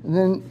 And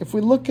then if we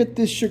look at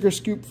this sugar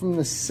scoop from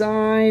the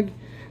side,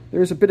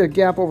 there's a bit of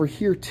gap over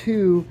here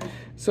too.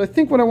 So I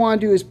think what I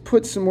want to do is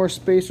put some more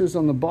spacers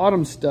on the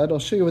bottom stud. I'll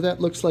show you what that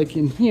looks like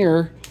in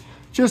here,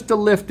 just to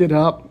lift it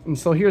up. And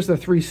so here's the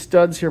 3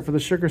 studs here for the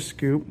sugar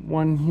scoop.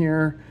 One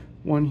here,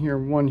 one here,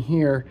 one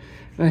here.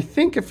 And I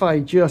think if I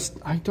just,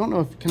 I don't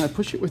know if, can I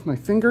push it with my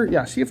finger?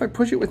 Yeah, see if I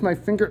push it with my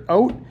finger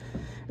out,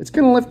 it's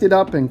gonna lift it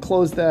up and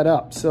close that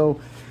up. So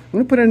I'm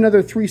gonna put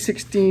another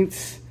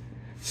 3/16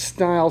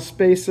 style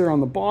spacer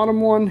on the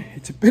bottom one.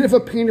 It's a bit of a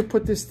pain to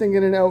put this thing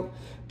in and out,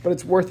 but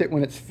it's worth it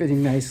when it's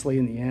fitting nicely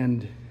in the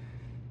end.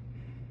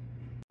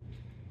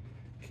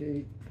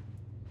 Okay,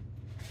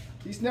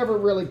 these never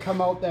really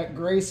come out that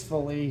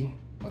gracefully.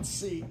 Let's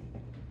see.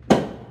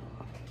 Oh,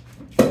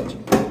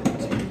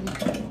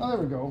 there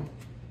we go.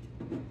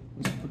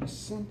 It's pretty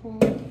simple.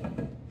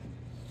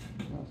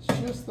 Now it's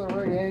just the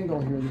right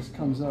angle here this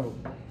comes out.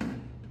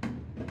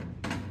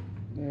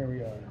 There we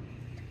are.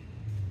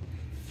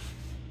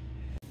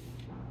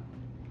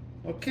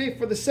 Okay,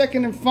 for the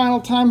second and final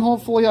time,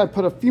 hopefully I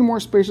put a few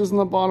more spacers on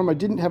the bottom. I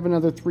didn't have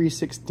another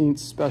 3/16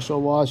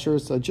 special washer,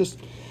 so I just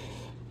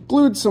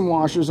glued some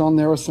washers on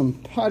there with some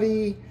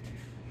putty.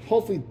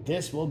 Hopefully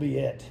this will be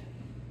it.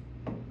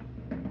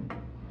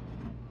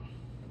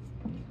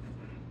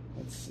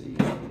 Let's see.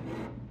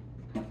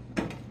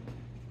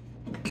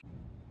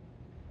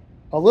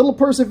 A little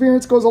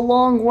perseverance goes a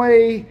long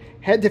way.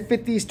 Had to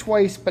fit these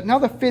twice, but now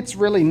the fit's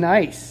really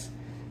nice.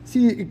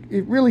 See,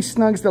 it really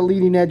snugs the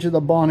leading edge of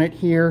the bonnet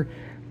here.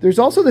 There's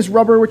also this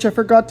rubber, which I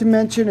forgot to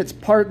mention. It's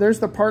there's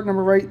the part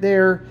number right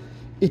there.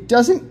 It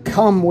doesn't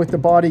come with the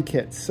body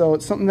kit, so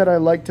it's something that I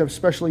like to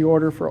specially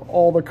order for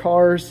all the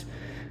cars.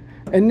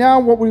 And now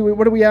what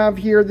do we have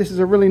here? This is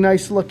a really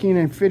nice looking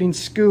and fitting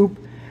scoop.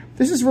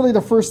 This is really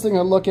the first thing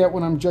I look at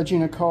when I'm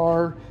judging a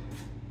car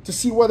to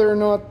see whether or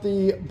not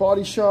the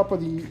body shop or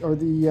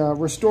the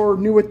restorer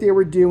knew what they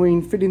were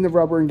doing, fitting the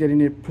rubber and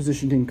getting it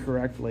positioned in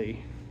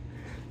correctly.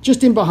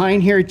 Just in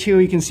behind here too,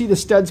 you can see the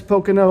studs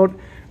poking out,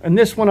 and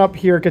this one up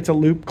here gets a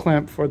loop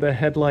clamp for the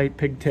headlight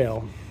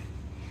pigtail.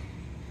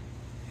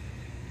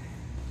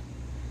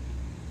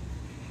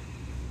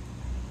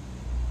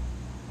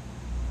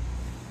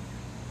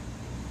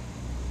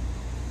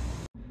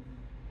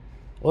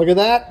 Look at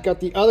that, got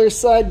the other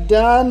side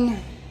done.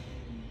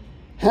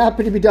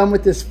 Happy to be done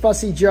with this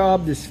fussy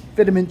job, this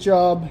fitment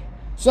job.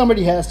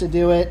 Somebody has to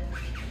do it.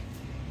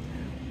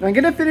 I'm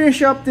gonna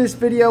finish up this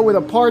video with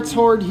a parts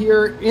hoard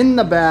here in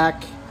the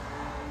back.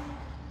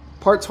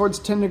 Parts hoards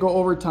tend to go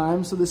over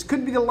time, so this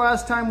could be the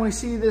last time we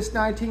see this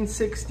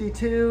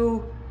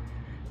 1962.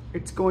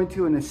 It's going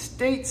to an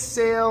estate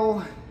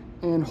sale,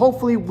 and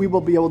hopefully we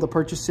will be able to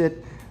purchase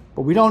it,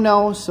 but we don't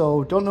know,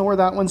 so don't know where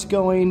that one's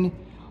going.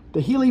 The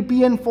Healy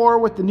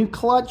BN4 with the new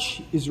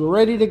clutch is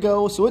ready to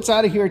go, so it's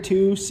out of here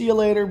too. See you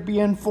later,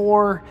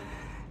 BN4.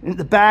 In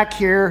the back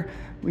here,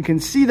 we can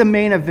see the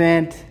main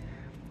event.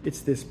 It's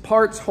this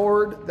parts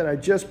hoard that I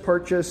just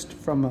purchased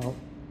from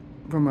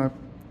a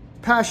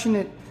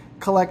passionate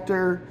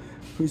collector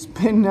who's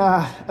been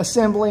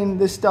assembling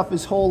this stuff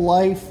his whole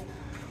life.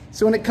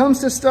 So when it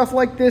comes to stuff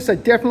like this, I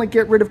definitely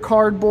get rid of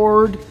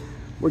cardboard.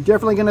 We're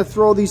definitely gonna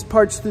throw these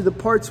parts through the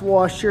parts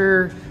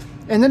washer.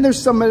 And then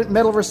there's some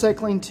metal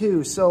recycling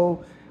too.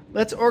 So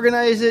let's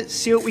organize it,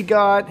 see what we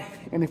got.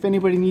 And if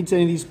anybody needs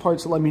any of these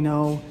parts, let me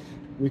know.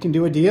 We can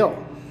do a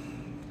deal.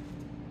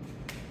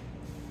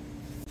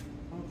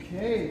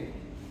 Okay.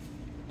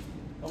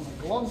 Got my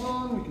gloves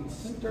on. We can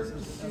start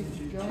to see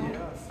the jump.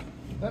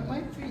 That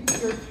might be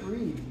tier 3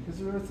 because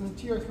there's some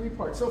tier 3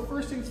 parts. So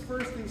first things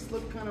first, these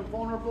look kind of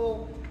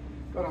vulnerable.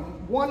 Got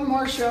one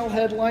Marshall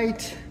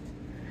headlight.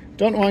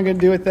 Don't know what I'm going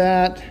to do with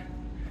that.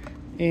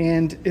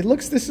 And it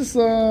looks, this is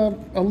a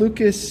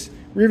Lucas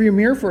rearview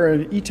mirror for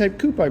an E-Type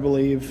coupe, I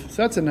believe.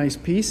 So that's a nice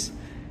piece.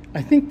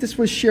 I think this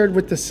was shared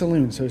with the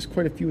saloon, so there's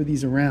quite a few of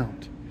these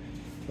around.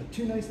 But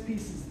two nice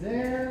pieces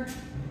there.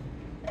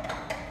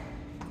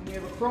 And we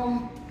have a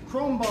chrome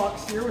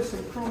box here with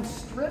some chrome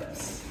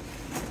strips.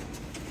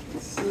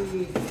 Let's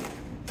see.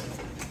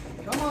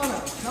 Come on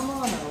out, come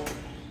on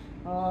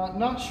out.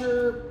 Not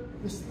sure,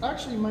 this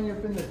actually might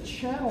have been the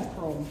channel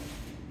chrome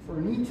for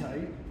an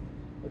E-Type.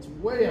 That's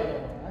way out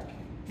of whack.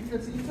 I think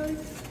that's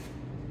E-Type?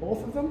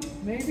 Both of them,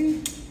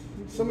 maybe?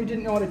 Somebody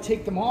didn't know how to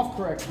take them off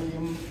correctly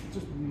and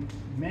just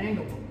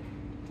mangled them.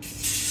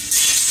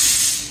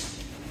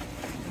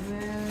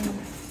 And then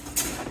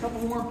a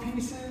couple more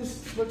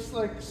pieces. Looks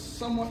like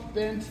somewhat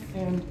bent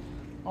and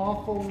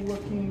awful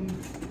looking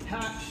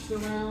hatch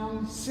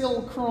surround,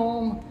 sill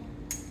chrome,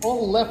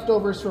 all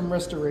leftovers from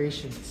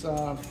restorations.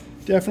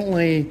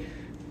 Definitely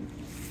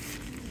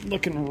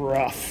looking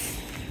rough.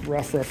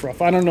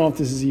 Rough. I don't know if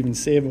this is even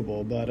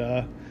savable, but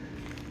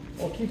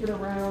I'll keep it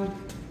around.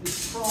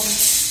 This chrome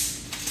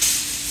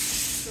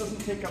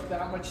doesn't take up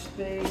that much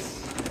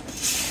space.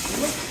 It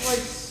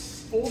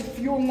looks like old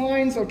fuel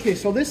lines. Okay,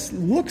 so this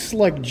looks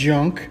like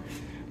junk,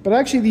 but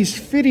actually these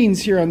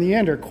fittings here on the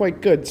end are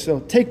quite good. So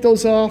take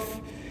those off,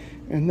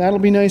 and that'll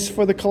be nice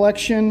for the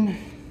collection.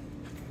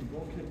 The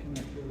bulkhead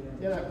connector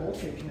there. Yeah, that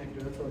bulkhead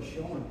connector, that's what I was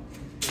showing.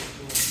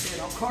 Okay,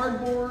 now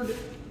cardboard.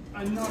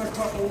 I'm not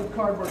an old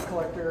cardboard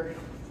collector.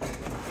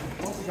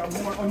 Oh, we got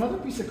more. Oh, another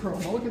piece of chrome.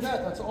 Oh, look at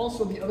that. That's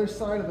also the other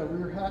side of the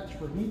rear hatch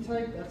for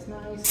E-Type. That's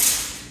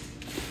nice.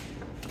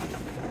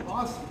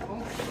 Awesome. Oh,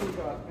 what do we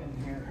got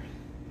in here?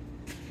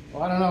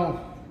 Well, I don't know.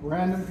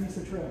 Random piece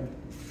of trim.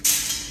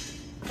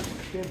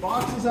 Okay,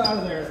 box is out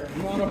of there.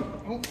 Not a.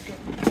 Oh,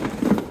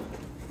 God.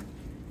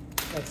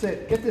 That's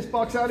it. Get this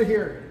box out of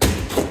here.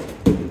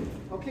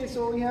 Okay,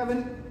 so we have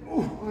an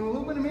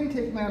aluminum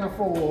intake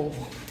manifold.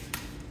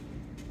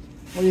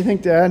 What do you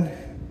think, Dad?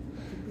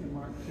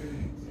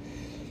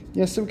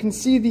 Yes, so we can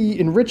see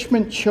the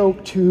enrichment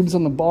choke tubes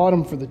on the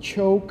bottom for the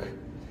choke.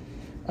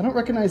 I don't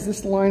recognize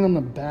this line on the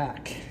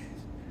back.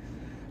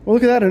 Well,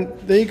 look at that. And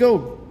there you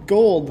go.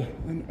 Gold.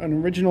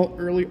 An original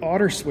early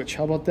Otter switch.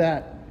 How about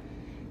that?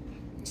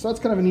 So that's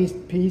kind of a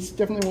neat piece.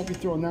 Definitely won't be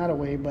throwing that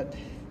away, but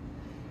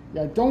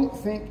yeah, I don't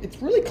think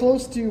it's really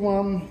close to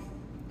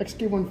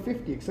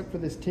XK150 except for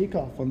this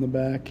takeoff on the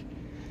back.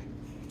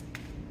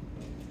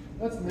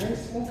 That's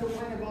nice. Won't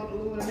complain about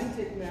aluminum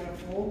intake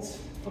manifolds.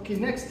 Okay,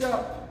 next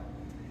up,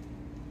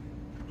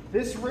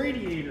 this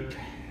radiator.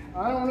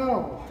 I don't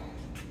know.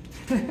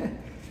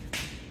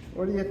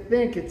 What do you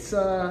think? It's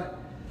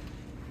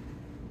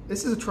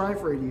this is a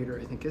Triumph radiator,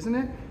 I think, isn't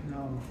it?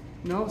 No.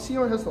 No. See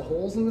how it has the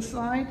holes in the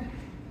side?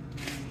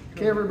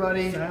 Okay,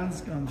 everybody.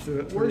 Fans come through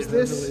it. Where's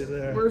this?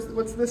 There.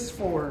 What's this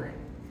for?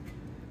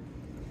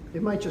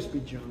 It might just be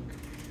junk.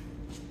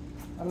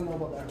 I don't know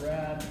about that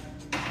rad.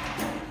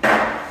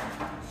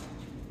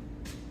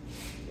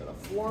 Got a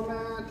floor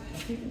mat. I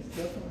think it's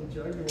definitely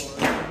Jaguar.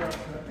 I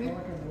think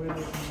on the way to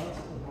the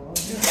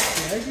nuts.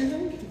 Yeah, you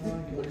think? I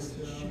think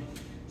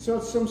so. So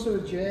it's some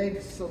sort of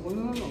Jag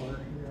saloon or?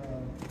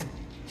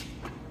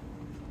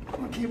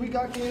 Okay, we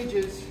got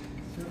gauges.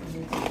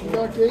 We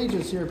got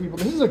gauges here, people.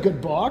 This is a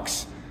good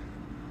box.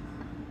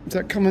 Is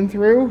that coming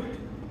through?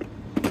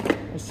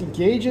 I see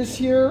gauges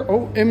here.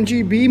 Oh,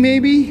 MGB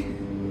maybe?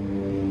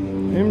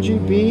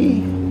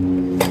 MGB.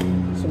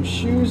 Some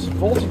shoes,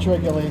 voltage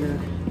regulator.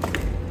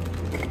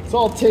 It's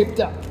all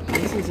taped up.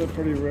 This is a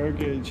pretty rare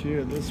gauge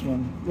here, this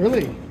one.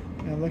 Really?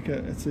 Yeah, look at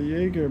it. It's a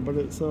Jaeger, but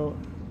it's a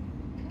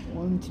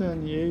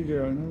 110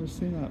 Jaeger. I've never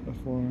seen that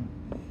before.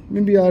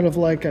 Maybe out of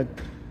like a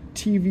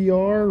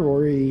TVR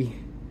or a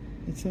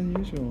It's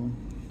unusual.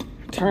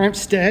 Triumph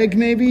Stag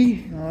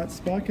maybe? No, it's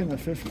back in the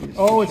 50s.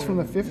 Oh, it's from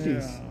the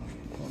 50s. Yeah,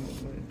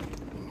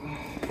 probably.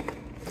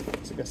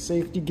 It's like a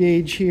safety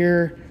gauge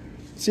here.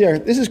 So yeah,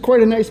 this is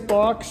quite a nice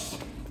box.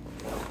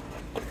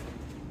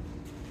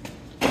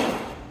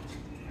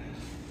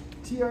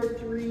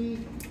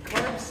 TR3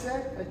 card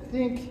set. I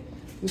think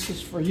this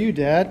is for you,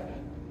 Dad.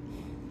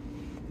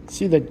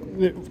 See, the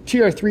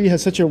TR3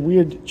 has such a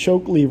weird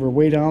choke lever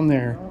way down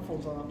there.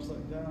 Manifold's on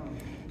upside down.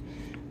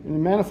 And the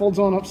manifold's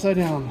on upside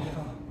down.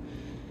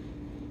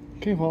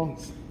 Okay, well,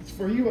 it's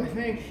for you, I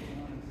think.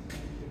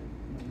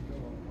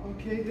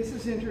 Okay, this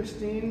is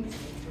interesting.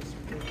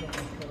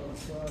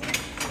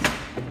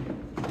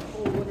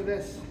 Oh, look at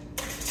this.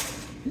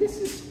 This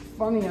is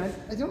funny. I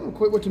don't know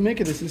quite what to make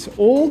of this. It's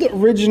old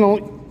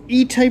original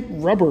E-Type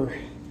rubber.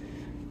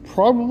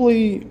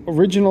 Probably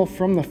original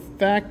from the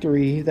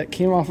factory that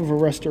came off of a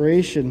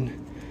restoration.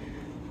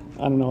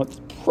 I don't know. It's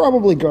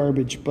probably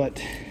garbage,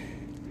 but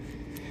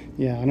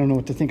yeah, I don't know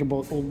what to think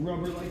about old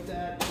rubber like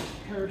that.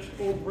 Just perished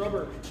old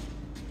rubber.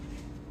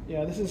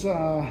 Yeah, this is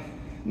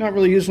not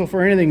really useful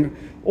for anything.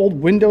 Old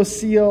window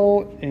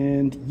seal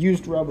and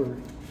used rubber.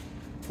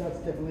 That's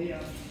definitely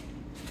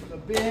the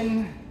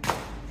bin.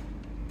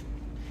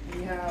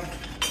 We have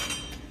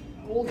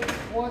old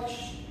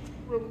clutch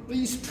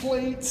release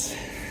plates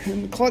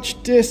and the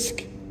clutch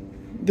disc.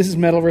 This is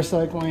metal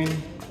recycling.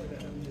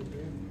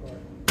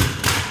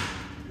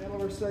 Metal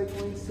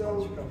recycling.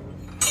 So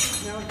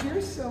now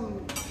here's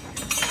some.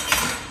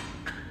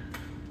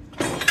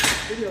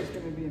 This video is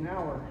going to be an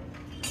hour.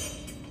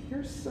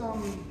 Here's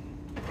some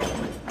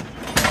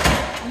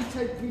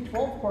E-Type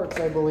V12 parts,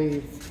 I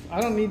believe.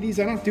 I don't need these.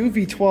 I don't do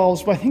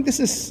V12s, but I think this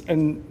is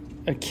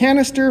a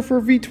canister for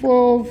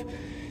V12,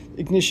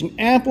 ignition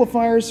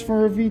amplifiers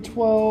for a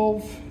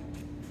V12.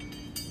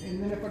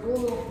 And then if I go a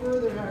little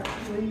further,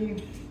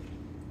 actually,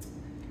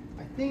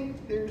 I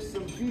think there's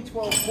some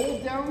V12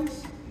 hold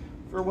downs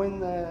for when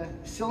the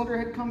cylinder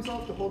head comes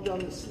out to hold down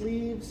the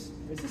sleeves.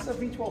 Is this a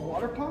V12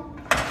 water pump?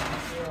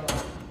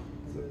 Yeah.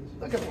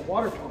 Look at the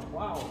water pump.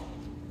 Wow.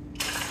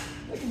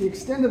 Look at the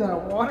extent of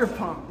that water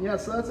pump. Yeah,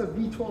 so that's a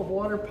V12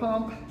 water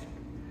pump.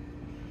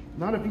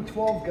 Not a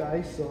V12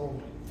 guy, so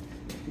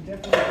you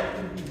definitely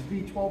get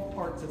these V12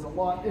 parts. There's a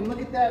lot. And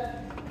look at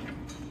that,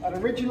 an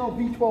original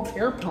V12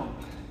 air pump.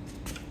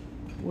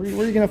 Where are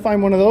you going to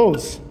find one of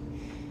those?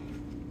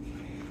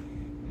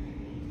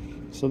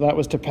 So that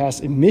was to pass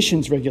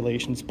emissions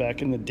regulations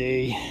back in the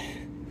day.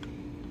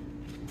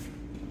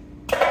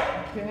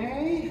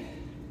 Okay.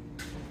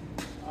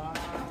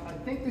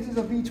 I think this is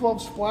a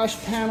V12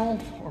 splash panel,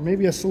 or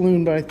maybe a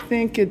saloon, but I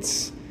think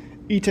it's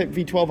E-Type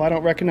V12. I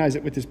don't recognize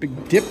it with this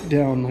big dip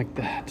down like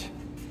that.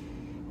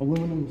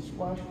 Aluminum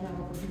splash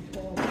panel for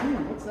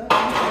V12. What's that?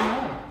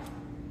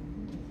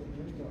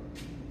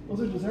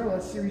 Those are Desero.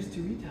 That's Series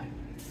 2 E-Type.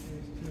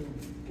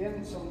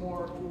 Again, some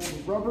more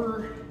old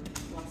rubber.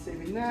 Not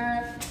saving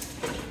that.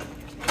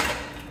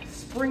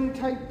 Spring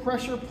type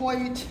pressure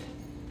plate.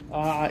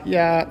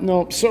 Yeah,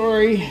 no,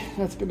 sorry.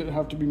 That's going to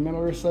have to be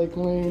metal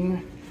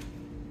recycling.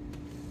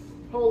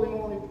 Holy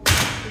moly.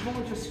 We've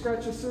only just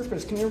scratched the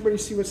surface. Can everybody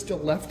see what's still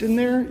left in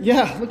there?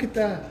 Yeah, look at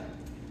that.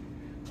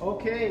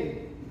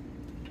 Okay.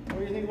 What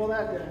do you think about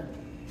that, Dad?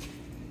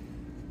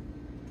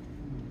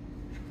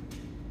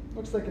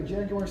 Looks like a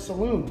Jaguar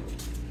saloon.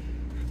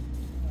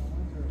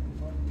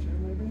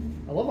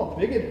 I love how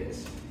big it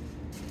is.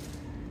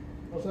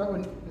 What's that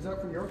one? Is that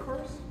for your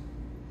cars?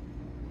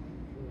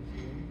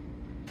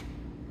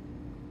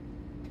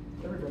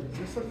 Everybody, does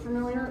this look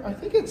familiar? I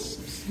think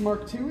it's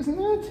Mark II, isn't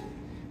it?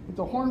 With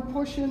the horn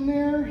push in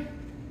there.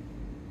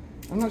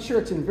 I'm not sure.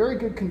 It's in very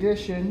good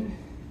condition.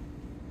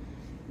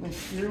 Nice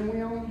steering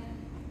wheel.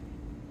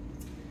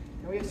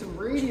 And we have some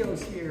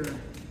radios here.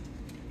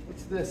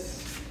 What's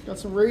this? Got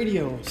some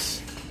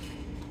radios.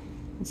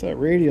 What's that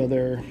radio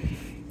there?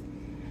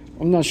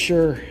 I'm not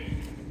sure.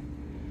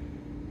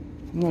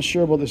 I'm not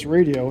sure about this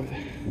radio.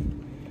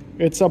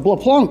 It's a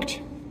Blaplunked.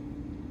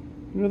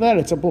 Look at that,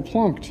 it's a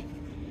Blaplunked.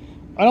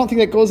 I don't think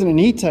that goes in an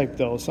E-Type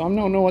though, so I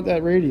don't know what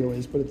that radio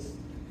is, but it's,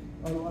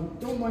 I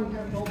don't mind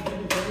having old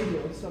vintage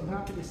radios, so I'm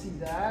happy to see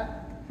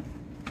that.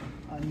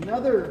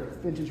 Another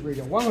vintage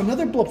radio. Wow,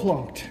 another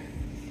Blaplunked.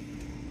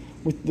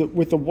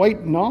 With the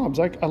white knobs.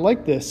 I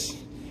like this.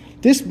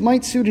 This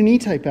might suit an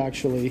E-Type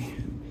actually.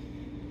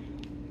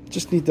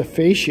 Just need the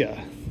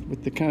fascia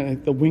with the kind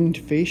of the winged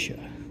fascia.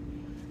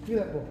 Look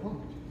at that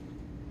Blaplunked.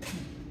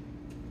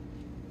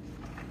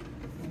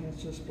 And it's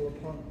just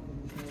Blancpain.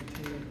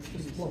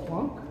 Just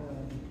Blancpain?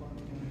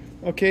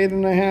 Okay,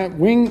 then I have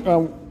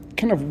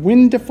kind of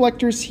wind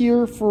deflectors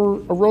here for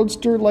a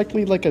Roadster,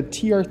 likely like a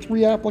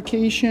TR3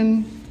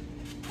 application.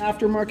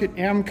 Aftermarket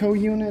Amco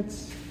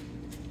units.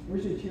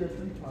 Where's your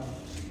TR3 pile?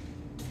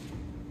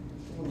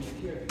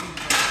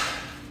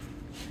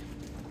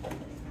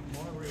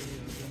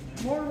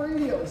 More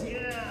radios,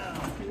 yeah.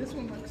 Okay, this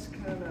one looks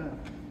kind of,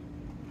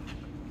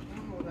 I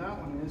don't know what that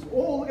one is.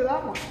 Oh, look at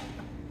that one.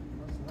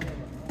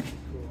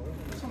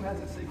 This one has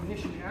its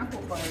ignition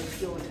amplifier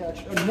still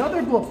attached.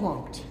 Another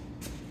Blancpain.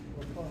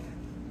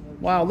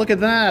 Wow, look at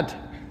that.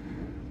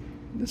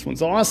 This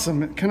one's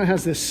awesome. It kind of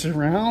has this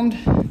surround.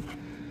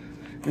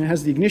 And it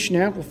has the ignition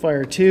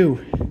amplifier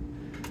too.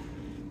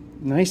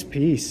 Nice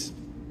piece.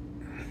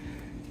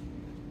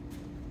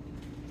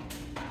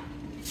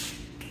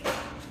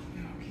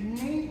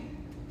 Okay.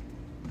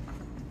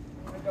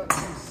 I got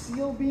some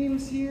seal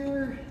beams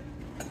here.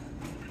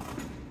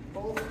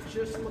 Both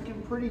just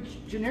looking pretty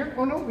generic.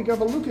 Oh no, we got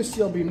a Lucas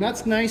seal beam.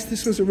 That's nice.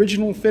 This was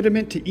original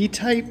fitment to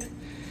E-Type.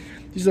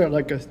 These are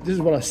like this is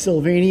what a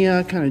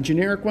Sylvania kind of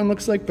generic one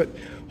looks like, but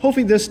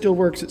hopefully this still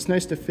works. It's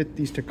nice to fit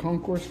these to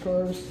concourse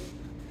cars.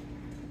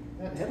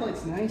 That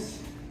headlight's nice.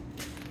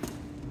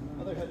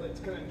 Other headlight's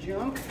kind of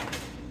junk.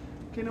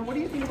 Okay, now what do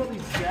you think about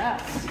these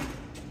jacks?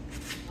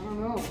 I don't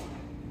know.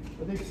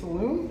 Are they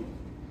saloon?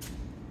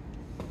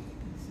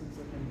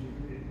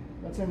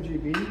 That's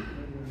MGB.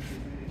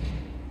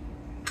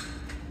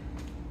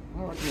 I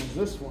recognize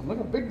this one. Look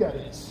how big that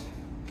is.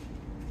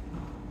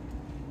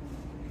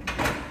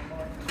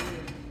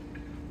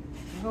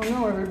 I don't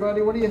know,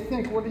 everybody. What do you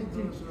think? What do you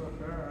think?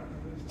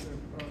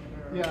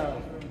 Yeah.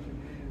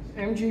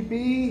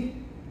 MGB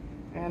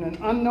and an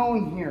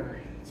unknown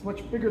here. It's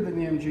much bigger than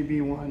the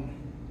MGB one.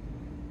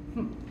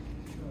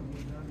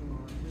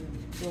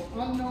 So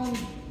unknown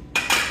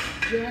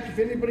jack. If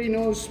anybody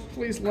knows,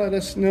 please let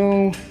us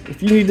know.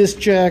 If you need this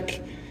jack,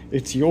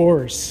 it's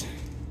yours.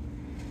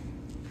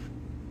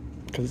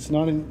 Because it's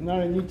not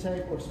an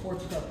E-Type or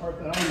sports car part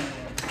that I know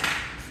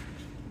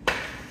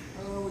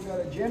of. We got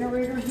a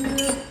generator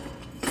here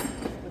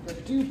with a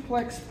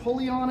duplex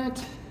pulley on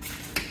it.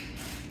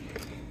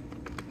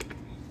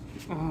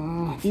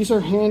 These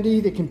are handy.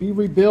 They can be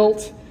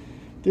rebuilt.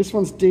 This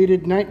one's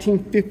dated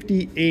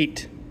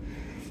 1958.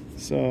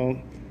 So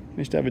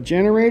nice to have a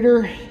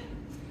generator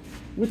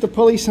with the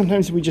pulley.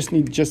 Sometimes we just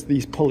need just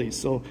these pulleys.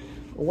 So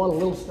a lot of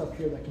little stuff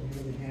here that can be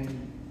really handy.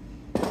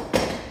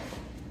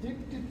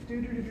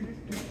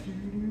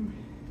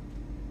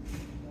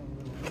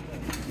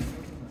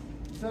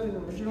 Is that an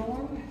original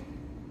one?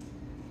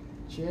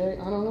 Jay,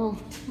 I don't know.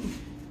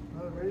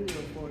 Another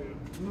radio for you.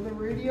 Another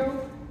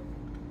radio?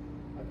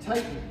 A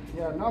Titan.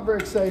 Yeah, not very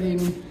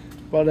exciting,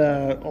 but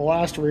a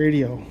last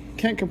radio.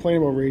 Can't complain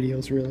about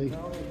radios, really.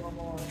 No, there's one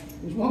more.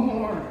 There's one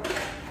more.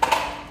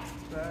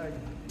 Bag.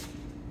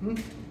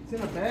 It's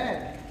in a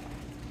bag.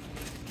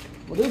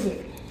 What is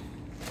it?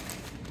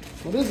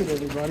 What is it,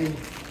 everybody?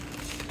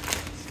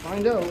 Let's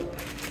find out.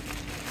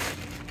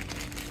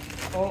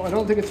 Oh, I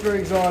don't think it's very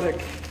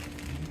exotic.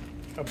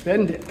 A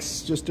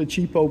Bendix, just a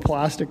cheapo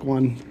plastic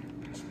one.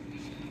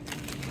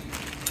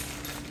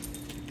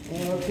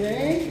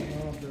 Okay.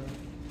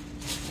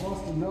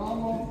 Lost a knob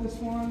off this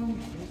one.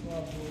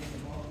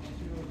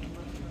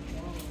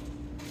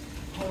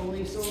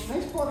 Holy, so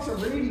nice box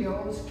of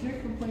radios.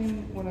 Can't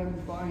complain when I'm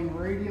buying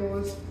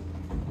radios.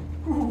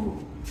 Ooh,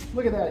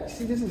 look at that.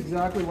 See, this is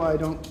exactly why I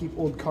don't keep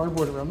old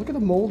cardboard around. Look at the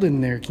mold in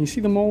there. Can you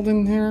see the mold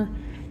in there?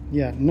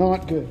 Yeah,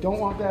 not good. Don't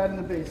want that in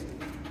the basement.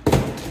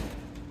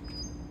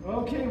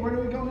 Okay, where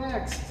do we go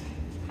next?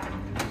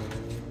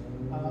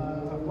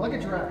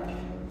 Luggage rack.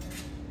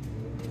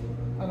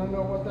 I don't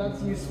know what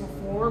that's useful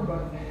for,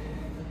 but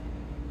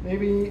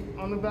maybe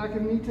on the back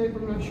of E-Type,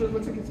 I'm not sure. It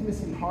looks like it's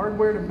missing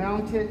hardware to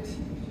mount it.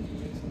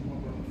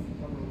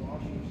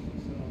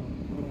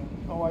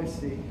 Oh, I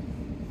see.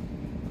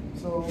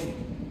 So,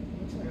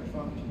 Looks like a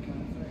funky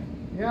kind of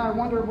thing. yeah, I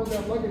wonder about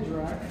that luggage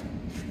rack.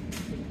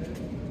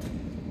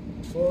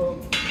 Well,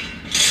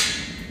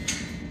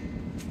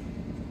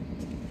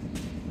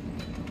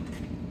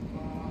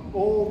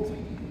 old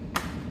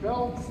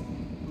belt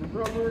and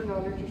rubber,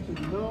 not interested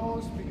in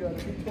those. We got a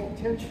V12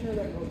 tensioner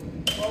that goes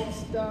with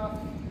V12 stuff.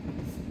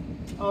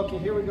 Okay,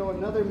 here we go,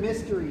 another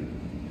mystery.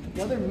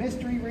 Another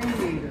mystery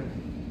radiator.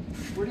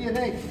 What do you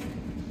think?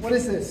 What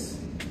is this?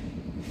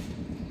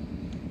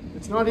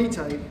 It's not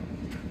E-Type.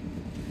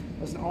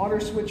 There's an auto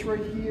switch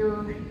right here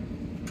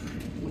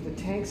with the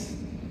tanks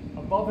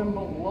above and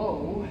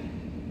below.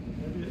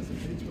 Maybe it's a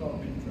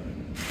V12 E-Type.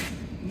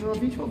 No, a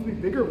V12 would be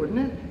bigger, wouldn't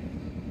it?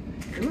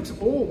 It looks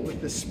old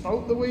with the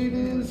spout the way it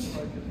is. It's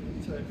like an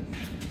E-Type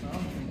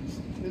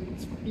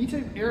mountings.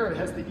 E-Type era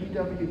has the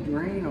EW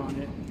drain on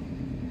it.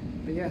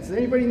 But yeah, does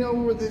anybody know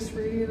where this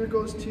radiator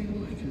goes to?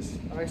 Because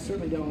I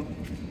certainly don't.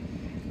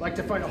 Like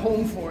to find a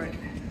home for it.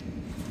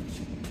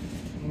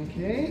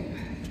 Okay.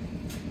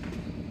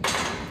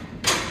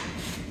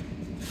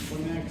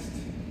 What next?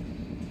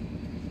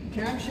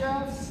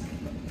 Camshafts.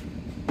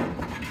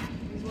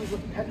 These ones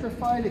look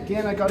petrified.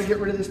 Again, I got to get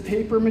rid of this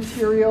paper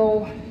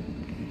material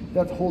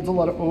that holds a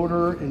lot of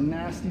odor and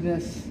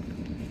nastiness.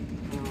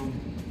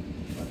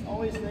 But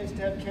always nice to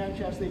have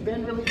camshafts. They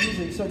bend really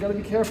easily, so I got to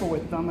be careful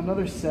with them.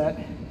 Another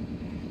set.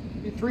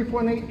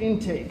 3.8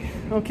 intake.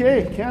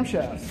 Okay,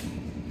 camshafts.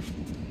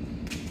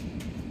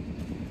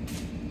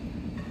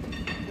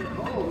 They're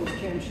hollow, these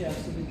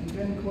camshafts, so they can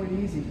bend quite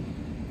easy.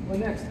 Well,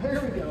 next, here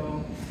we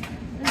go.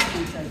 There's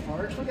the E-Type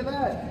parts. Look at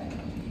that.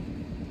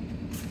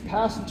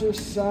 Passenger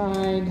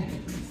side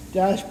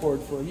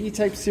dashboard for an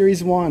E-Type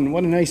Series 1.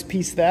 What a nice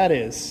piece that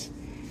is.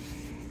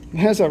 It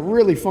has a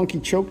really funky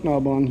choke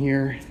knob on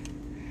here.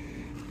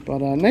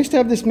 But nice to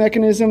have this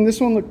mechanism. This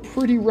one looked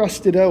pretty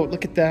rusted out.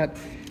 Look at that.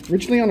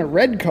 Originally on a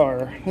red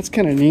car. That's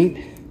kind of neat.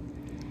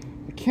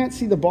 I can't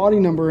see the body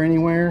number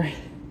anywhere.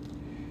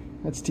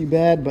 That's too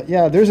bad. But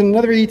yeah, there's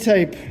another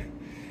E-Type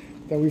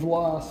that we've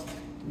lost.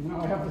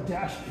 Now I have the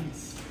dash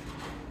piece.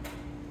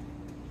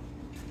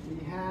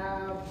 We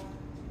have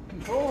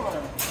control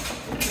arm.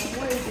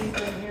 Way deep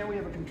in here, we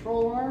have a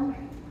control arm.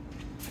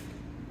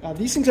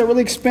 These things are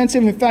really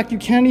expensive. In fact, you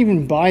can't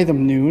even buy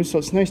them new, so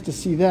it's nice to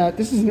see that.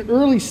 This is an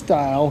early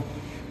style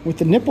with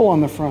the nipple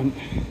on the front.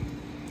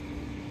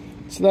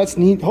 So that's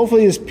neat.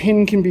 Hopefully this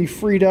pin can be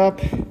freed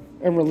up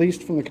and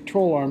released from the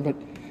control arm, but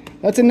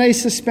that's a nice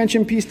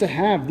suspension piece to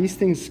have. These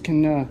things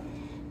can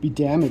be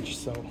damaged,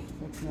 so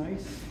that's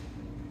nice.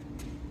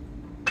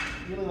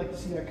 Really like to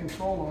see that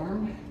control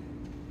arm.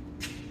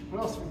 What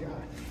else we got?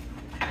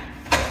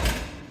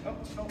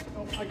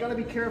 Oh, I gotta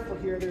be careful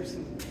here. There's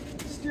some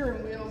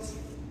steering wheels.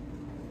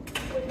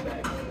 Put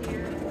back in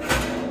here.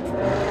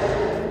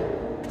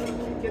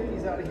 Get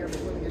these out of here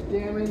before they get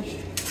damaged.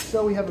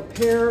 So we have a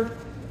pair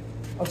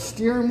of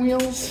steering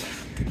wheels.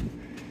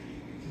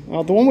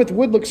 The one with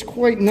wood looks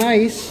quite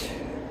nice,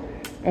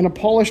 and a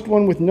polished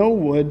one with no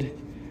wood.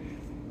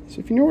 So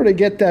if you know where to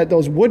get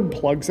those wood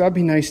plugs, that'd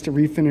be nice to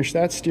refinish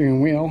that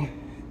steering wheel.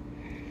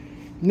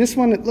 And this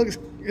one,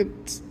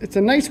 it's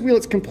a nice wheel.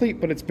 It's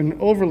complete, but it's been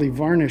overly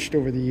varnished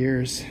over the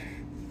years.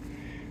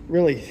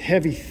 Really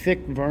heavy,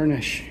 thick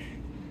varnish.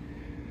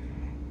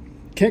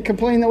 Can't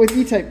complain though with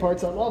E-Type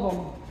parts. I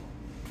love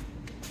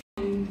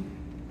them.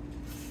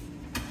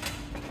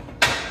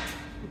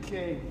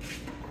 Okay.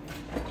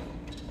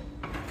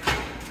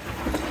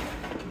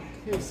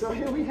 Okay, so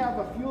here we have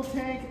a fuel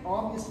tank,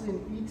 obviously an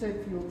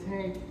E-Type fuel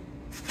tank.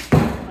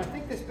 I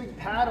think this big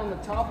pad on the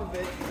top of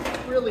it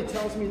really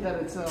tells me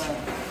that it's a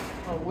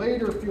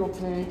later fuel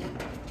tank.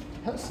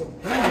 It has some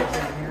handles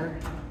in here.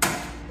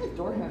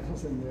 Door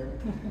handles in there.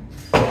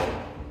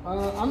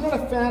 I'm not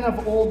a fan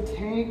of old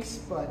tanks,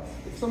 but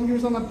if somebody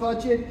was on a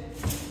budget,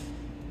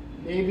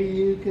 maybe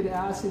you could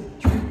acid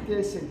treat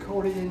this and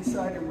coat it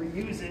inside and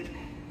reuse it.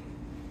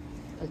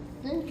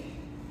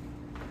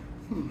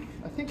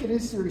 I think it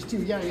is Series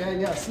 2.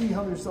 Yeah. See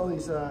how there's all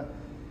these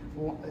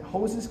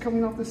hoses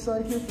coming off the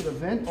side here for the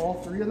vent,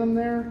 all three of them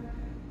there?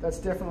 That's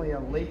definitely a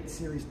late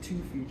Series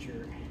 2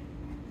 feature.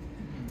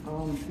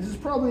 This is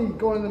probably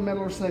going in the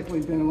metal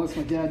recycling bin unless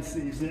my dad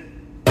saves it.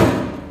 So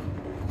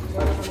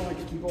I don't like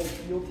to keep old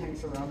fuel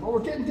tanks around. But we're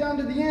getting down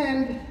to the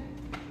end.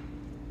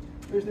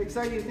 There's an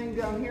exciting thing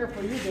down here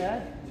for you,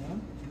 Dad. Yeah.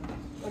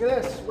 Look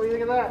at this. What do you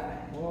think of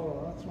that?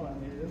 Whoa, that's what I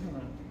need, isn't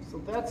it? So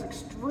that's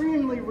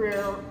extremely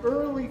rare,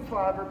 early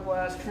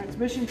fiberglass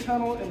transmission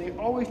tunnel, and they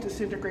always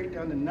disintegrate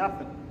down to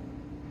nothing.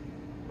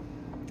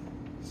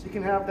 So you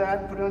can have that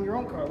and put it on your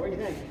own car. What do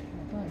you think?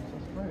 Oh, thanks,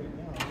 that's great.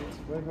 Yeah, it's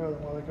way better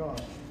than what I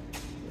got.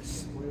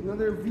 Yes.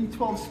 Another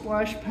V12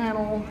 splash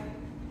panel,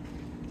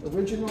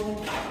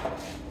 original.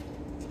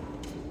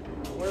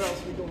 Where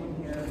else are we going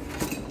here?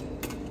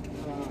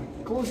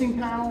 Closing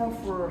panel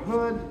for a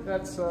hood,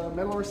 that's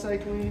metal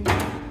recycling.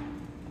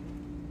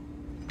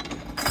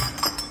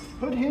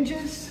 Hood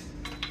hinges.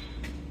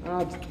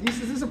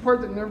 This is a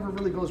part that never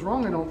really goes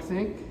wrong, I don't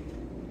think.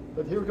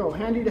 But here we go,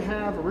 handy to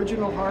have,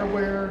 original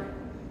hardware.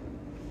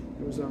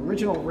 It was an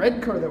original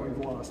red car that we've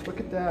lost. Look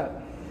at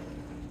that.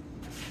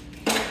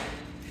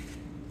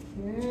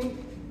 Okay.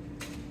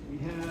 We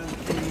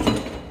have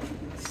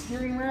a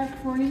steering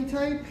rack for an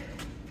E-Type.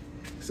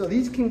 So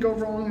these can go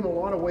wrong in a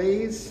lot of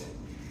ways.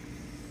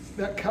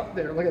 That cup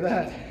there, look at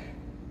that.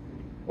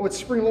 Oh, it's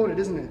spring-loaded,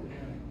 isn't it?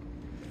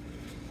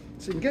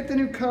 So you can get the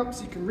new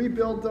cups, you can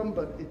rebuild them,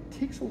 but it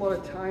takes a lot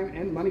of time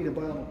and money to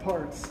buy all the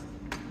parts.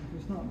 If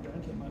it's not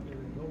bent, it might be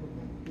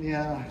rebuildable.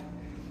 Yeah.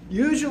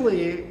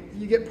 Usually,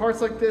 you get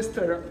parts like this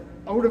that are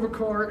out of a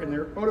car, and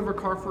they're out of a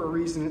car for a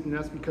reason, and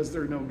that's because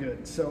they're no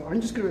good. So I'm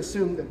just going to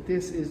assume that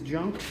this is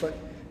junk, but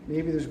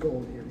maybe there's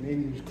gold here.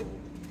 Maybe there's gold.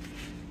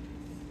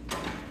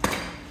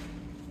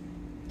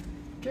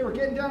 Okay, we're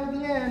getting down to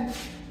the end.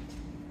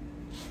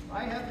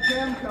 I have the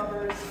cam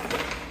covers.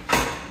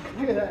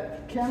 Look at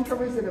that. Cam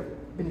covers that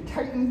have been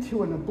tightened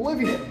to an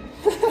oblivion.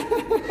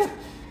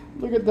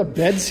 Look at the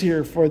beds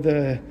here for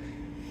the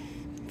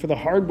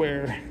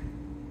hardware.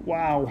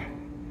 Wow.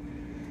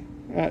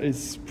 That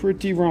is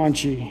pretty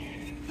raunchy.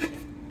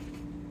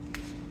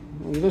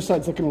 The other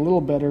side's looking a little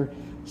better.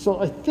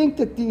 So I think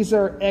that these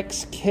are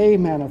XK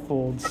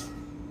manifolds,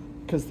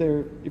 because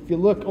they're, if you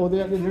look, oh,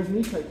 there's an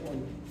E-Type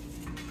one.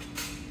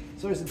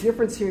 So there's a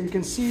difference here. You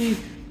can see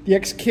the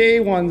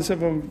XK ones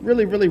have a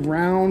really, really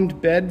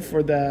round bed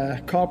for the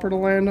copper to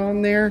land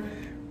on there,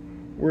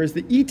 whereas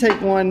the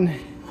E-Type one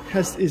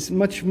is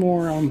much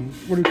more,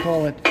 what do we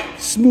call it,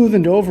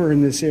 smoothened over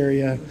in this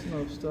area. There's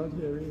no stud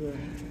here either.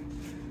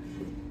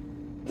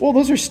 Well,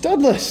 those are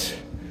studless.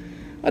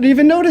 I didn't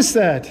even notice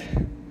that.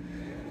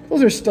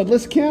 Those are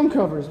studless cam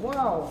covers.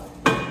 Wow.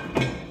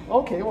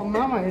 Okay, well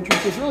now my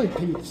interest is really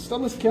piqued.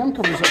 Studless cam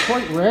covers are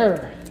quite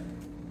rare.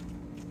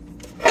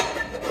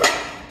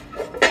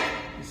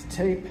 This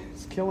tape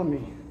is killing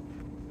me.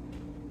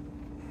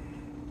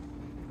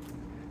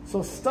 So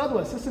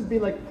studless, this would be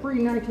like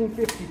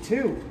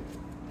pre-1952.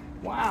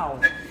 Wow.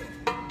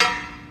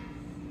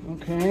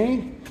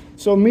 Okay.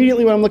 So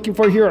immediately what I'm looking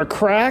for here are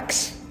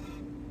cracks.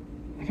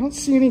 I don't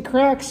see any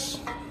cracks.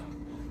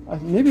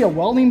 Maybe a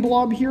welding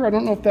blob here. I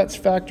don't know if that's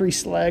factory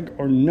slag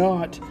or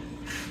not.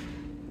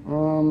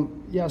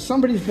 Yeah,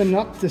 somebody's been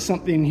up to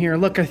something here.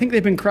 Look, I think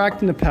they've been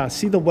cracked in the past.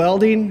 See the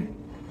welding?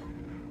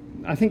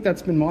 I think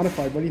that's been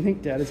modified. What do you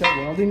think, Dad? Is that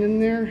welding in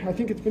there? I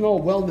think it's been all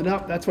welded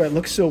up. That's why it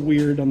looks so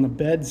weird on the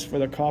beds for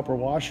the copper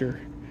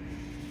washer.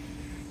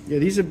 Yeah,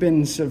 these have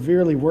been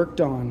severely worked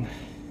on.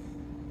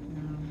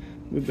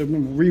 They've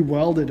been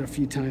re-welded a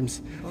few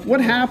times.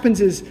 What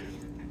happens is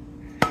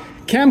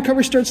cam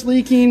cover starts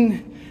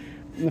leaking,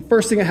 and the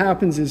first thing that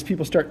happens is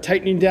people start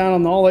tightening down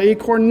on all the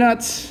acorn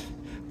nuts,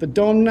 the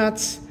dome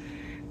nuts.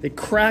 They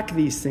crack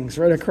these things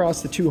right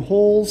across the two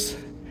holes,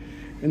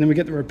 and then we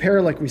get the repair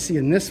like we see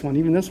in this one.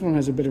 Even this one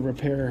has a bit of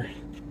repair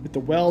with the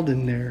weld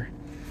in there.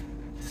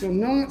 So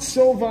not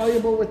so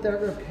valuable with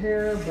that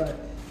repair, but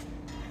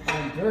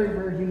very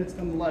rare units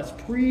nonetheless.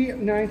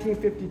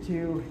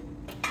 Pre-1952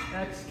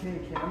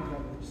 XK cam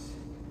covers.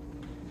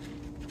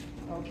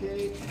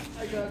 Okay,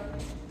 I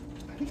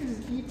think this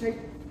is E-Type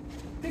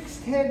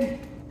fixed head,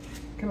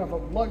 kind of a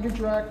luggage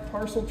rack,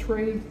 parcel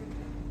tray.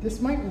 This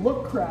might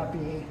look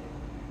crappy,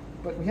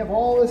 but we have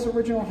all this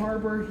original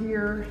hardware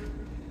here.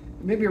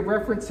 Maybe a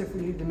reference if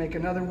we need to make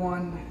another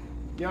one.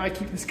 Yeah, I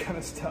keep this kind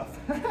of stuff.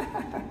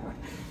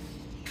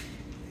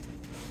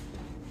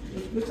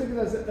 Looks like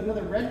there's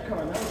another red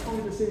car. That was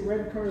going to say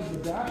red car is the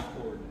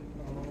dashboard.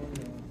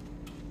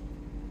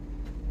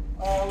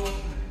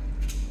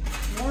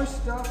 More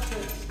stuff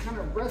that's kind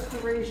of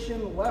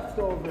restoration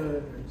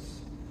leftovers.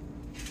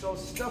 So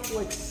stuff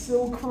like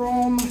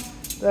Silchrome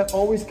that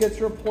always gets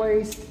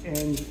replaced,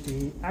 and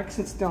the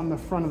accents down the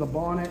front of the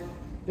bonnet,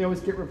 they always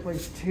get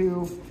replaced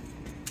too.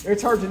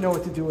 It's hard to know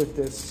what to do with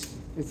this.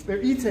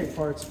 They're E-Type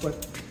parts,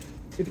 but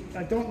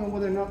I don't know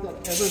whether or not they'll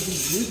ever be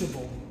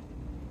usable.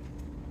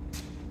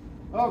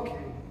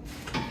 Okay,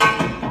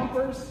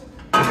 bumpers,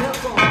 we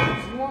have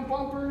bumpers. You want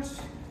bumpers?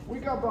 We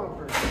got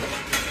bumpers.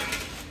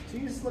 So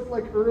these look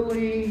like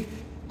early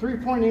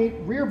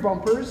 3.8 rear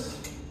bumpers.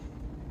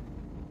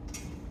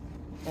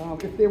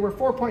 If they were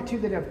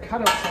 4.2, they'd have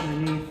cutouts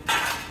underneath.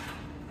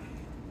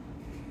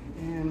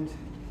 And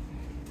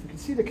you can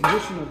see the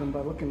condition of them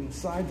by looking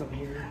inside them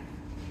here.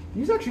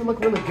 These actually look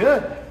really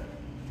good.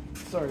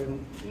 Sorry,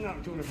 I'm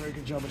not doing a very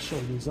good job of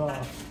showing these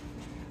off.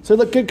 So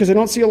they look good because I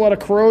don't see a lot of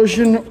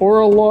corrosion or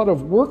a lot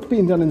of work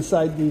being done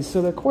inside these.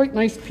 So they're quite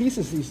nice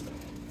pieces, these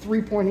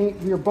 3.8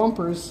 rear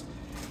bumpers.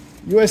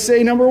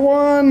 USA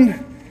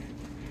 #1.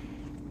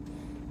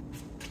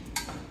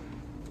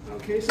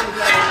 Okay, so we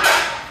got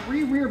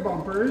 3 rear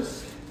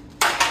bumpers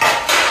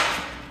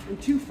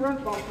and 2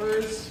 front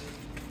bumpers.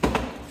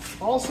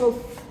 Also,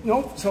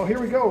 nope, so here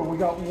we go. We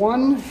got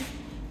one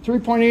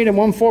 3.8 and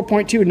one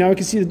 4.2. Now we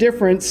can see the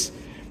difference,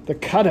 the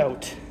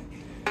cutout.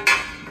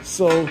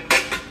 So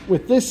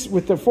with the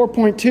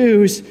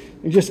 4.2s,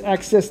 you just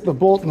access the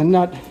bolt and the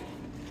nut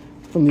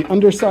from the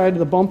underside of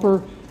the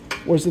bumper,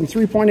 whereas in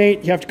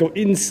 3.8, you have to go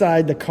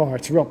inside the car.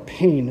 It's a real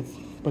pain.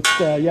 But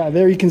yeah,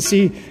 there you can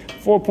see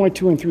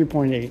 4.2 and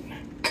 3.8.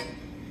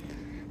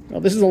 Now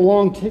this is a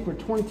long take. We're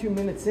 22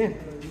 minutes in.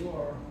 There you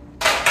are.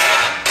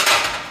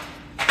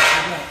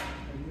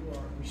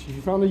 She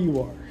found a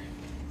UR.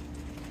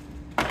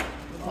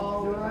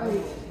 All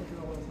right.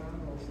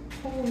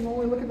 Holy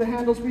moly, look at the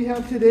handles we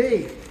have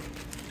today.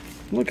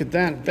 Look at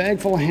that, bag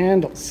full of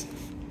handles.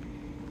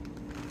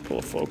 Full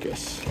of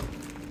focus.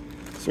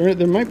 So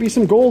there might be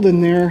some gold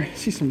in there.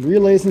 See some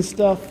relays and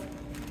stuff.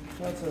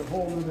 That's a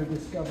whole other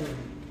discovery.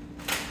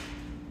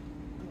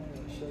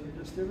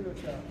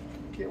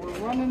 Okay, we're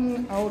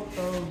running out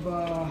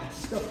of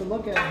stuff to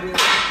look at here.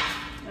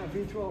 Yeah,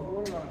 V12,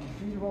 what are we on?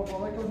 V12, well,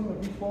 that goes in the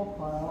V12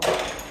 pile.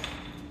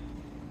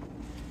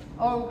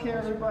 Okay,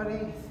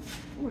 everybody.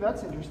 Ooh,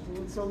 that's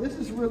interesting. So this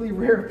is a really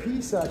rare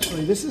piece,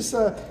 actually. This is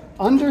a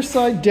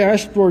underside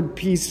dashboard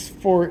piece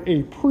for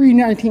a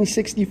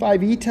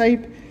pre-1965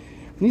 E-Type.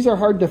 These are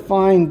hard to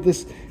find.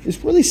 This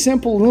is really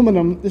simple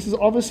aluminum. This is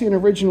obviously an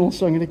original,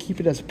 so I'm going to keep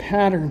it as a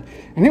pattern.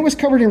 And it was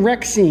covered in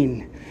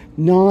Rexine,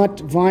 not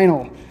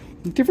vinyl.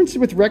 The difference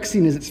with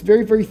Rexine is it's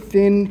very, very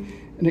thin,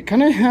 and it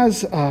kind of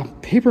has a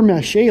paper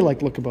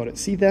mache-like look about it.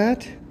 See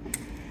that?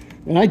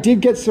 And I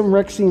did get some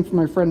Rexine from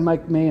my friend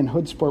Mike May in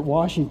Hoodsport,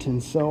 Washington.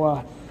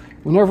 So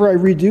whenever I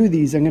redo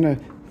these, I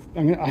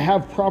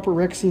have proper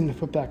Rexine to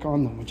put back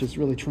on them, which is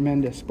really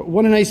tremendous. But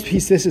what a nice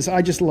piece this is.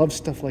 I just love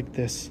stuff like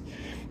this.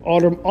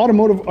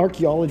 Automotive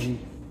archaeology.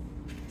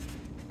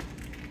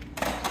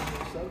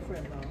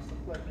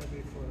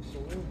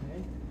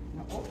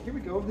 Oh, here we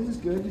go. This is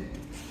good.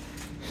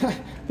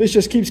 This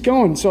just keeps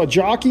going. So a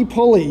jockey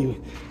pulley.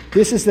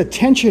 This is the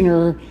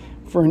tensioner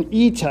for an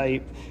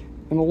E-Type.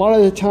 And a lot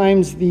of the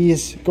times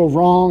these go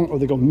wrong or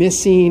they go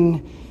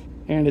missing.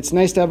 And it's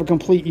nice to have a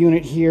complete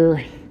unit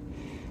here.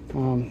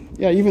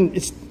 Yeah, even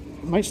it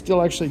might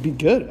still actually be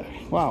good.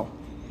 Wow.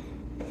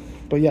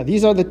 But yeah,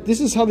 this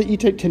is how the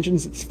E-Type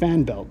tensions its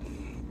fan belt.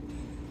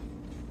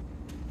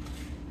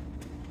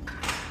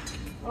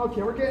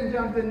 Okay, we're getting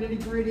down to the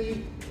nitty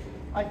gritty.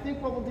 I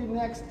think what we'll do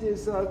next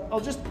is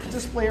I'll just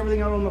display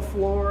everything out on the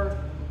floor,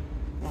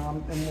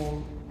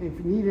 and if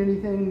you need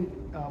anything,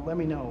 let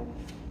me know.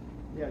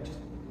 Yeah, just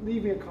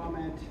leave me a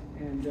comment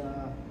and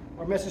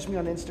or message me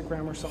on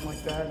Instagram or something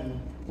like that, and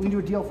we can do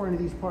a deal for any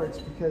of these parts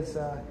because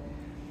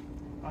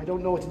I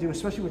don't know what to do,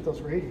 especially with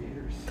those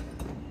radiators.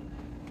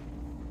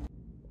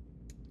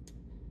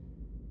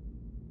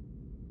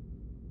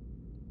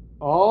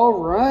 All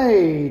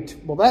right,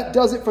 well that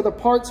does it for the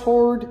parts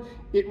hoard.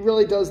 It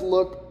really does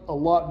look a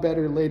lot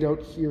better laid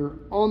out here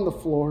on the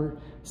floor.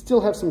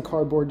 Still have some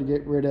cardboard to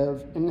get rid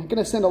of, and I'm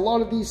gonna send a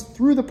lot of these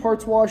through the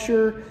parts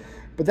washer,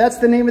 but that's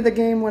the name of the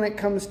game when it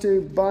comes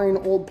to buying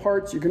old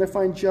parts. You're gonna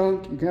find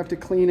junk, you're gonna have to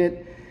clean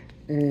it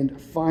and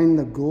find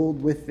the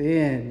gold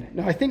within.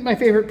 Now I think my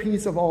favorite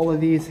piece of all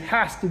of these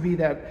has to be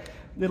that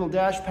little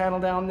dash panel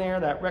down there,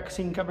 that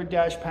Rexine covered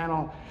dash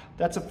panel.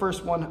 That's the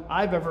first one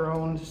I've ever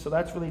owned, so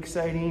that's really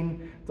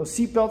exciting. Those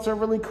seat belts are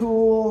really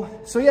cool.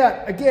 So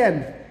yeah,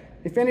 again,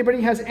 if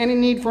anybody has any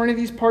need for any of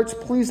these parts,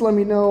 please let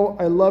me know.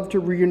 I love to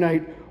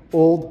reunite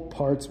old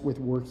parts with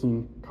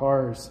working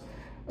cars,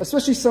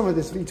 especially some of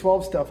this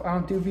V12 stuff. I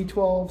don't do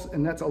V12s,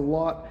 and that's a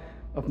lot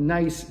of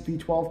nice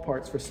V12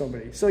 parts for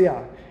somebody. So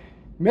yeah,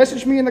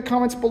 message me in the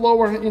comments below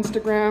or on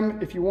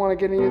Instagram if you want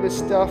to get any of this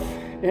stuff.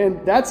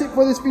 And that's it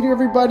for this video,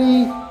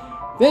 everybody.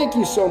 Thank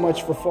you so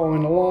much for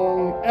following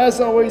along.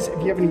 As always, if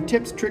you have any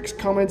tips, tricks,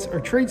 comments,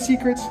 or trade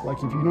secrets, like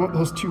if you know what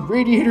those two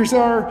radiators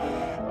are,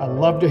 I'd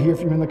love to hear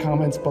from you in the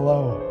comments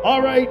below.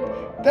 All right,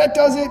 that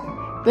does it.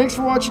 Thanks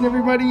for watching,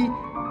 everybody.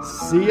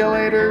 See you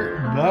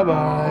later.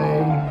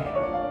 Bye-bye.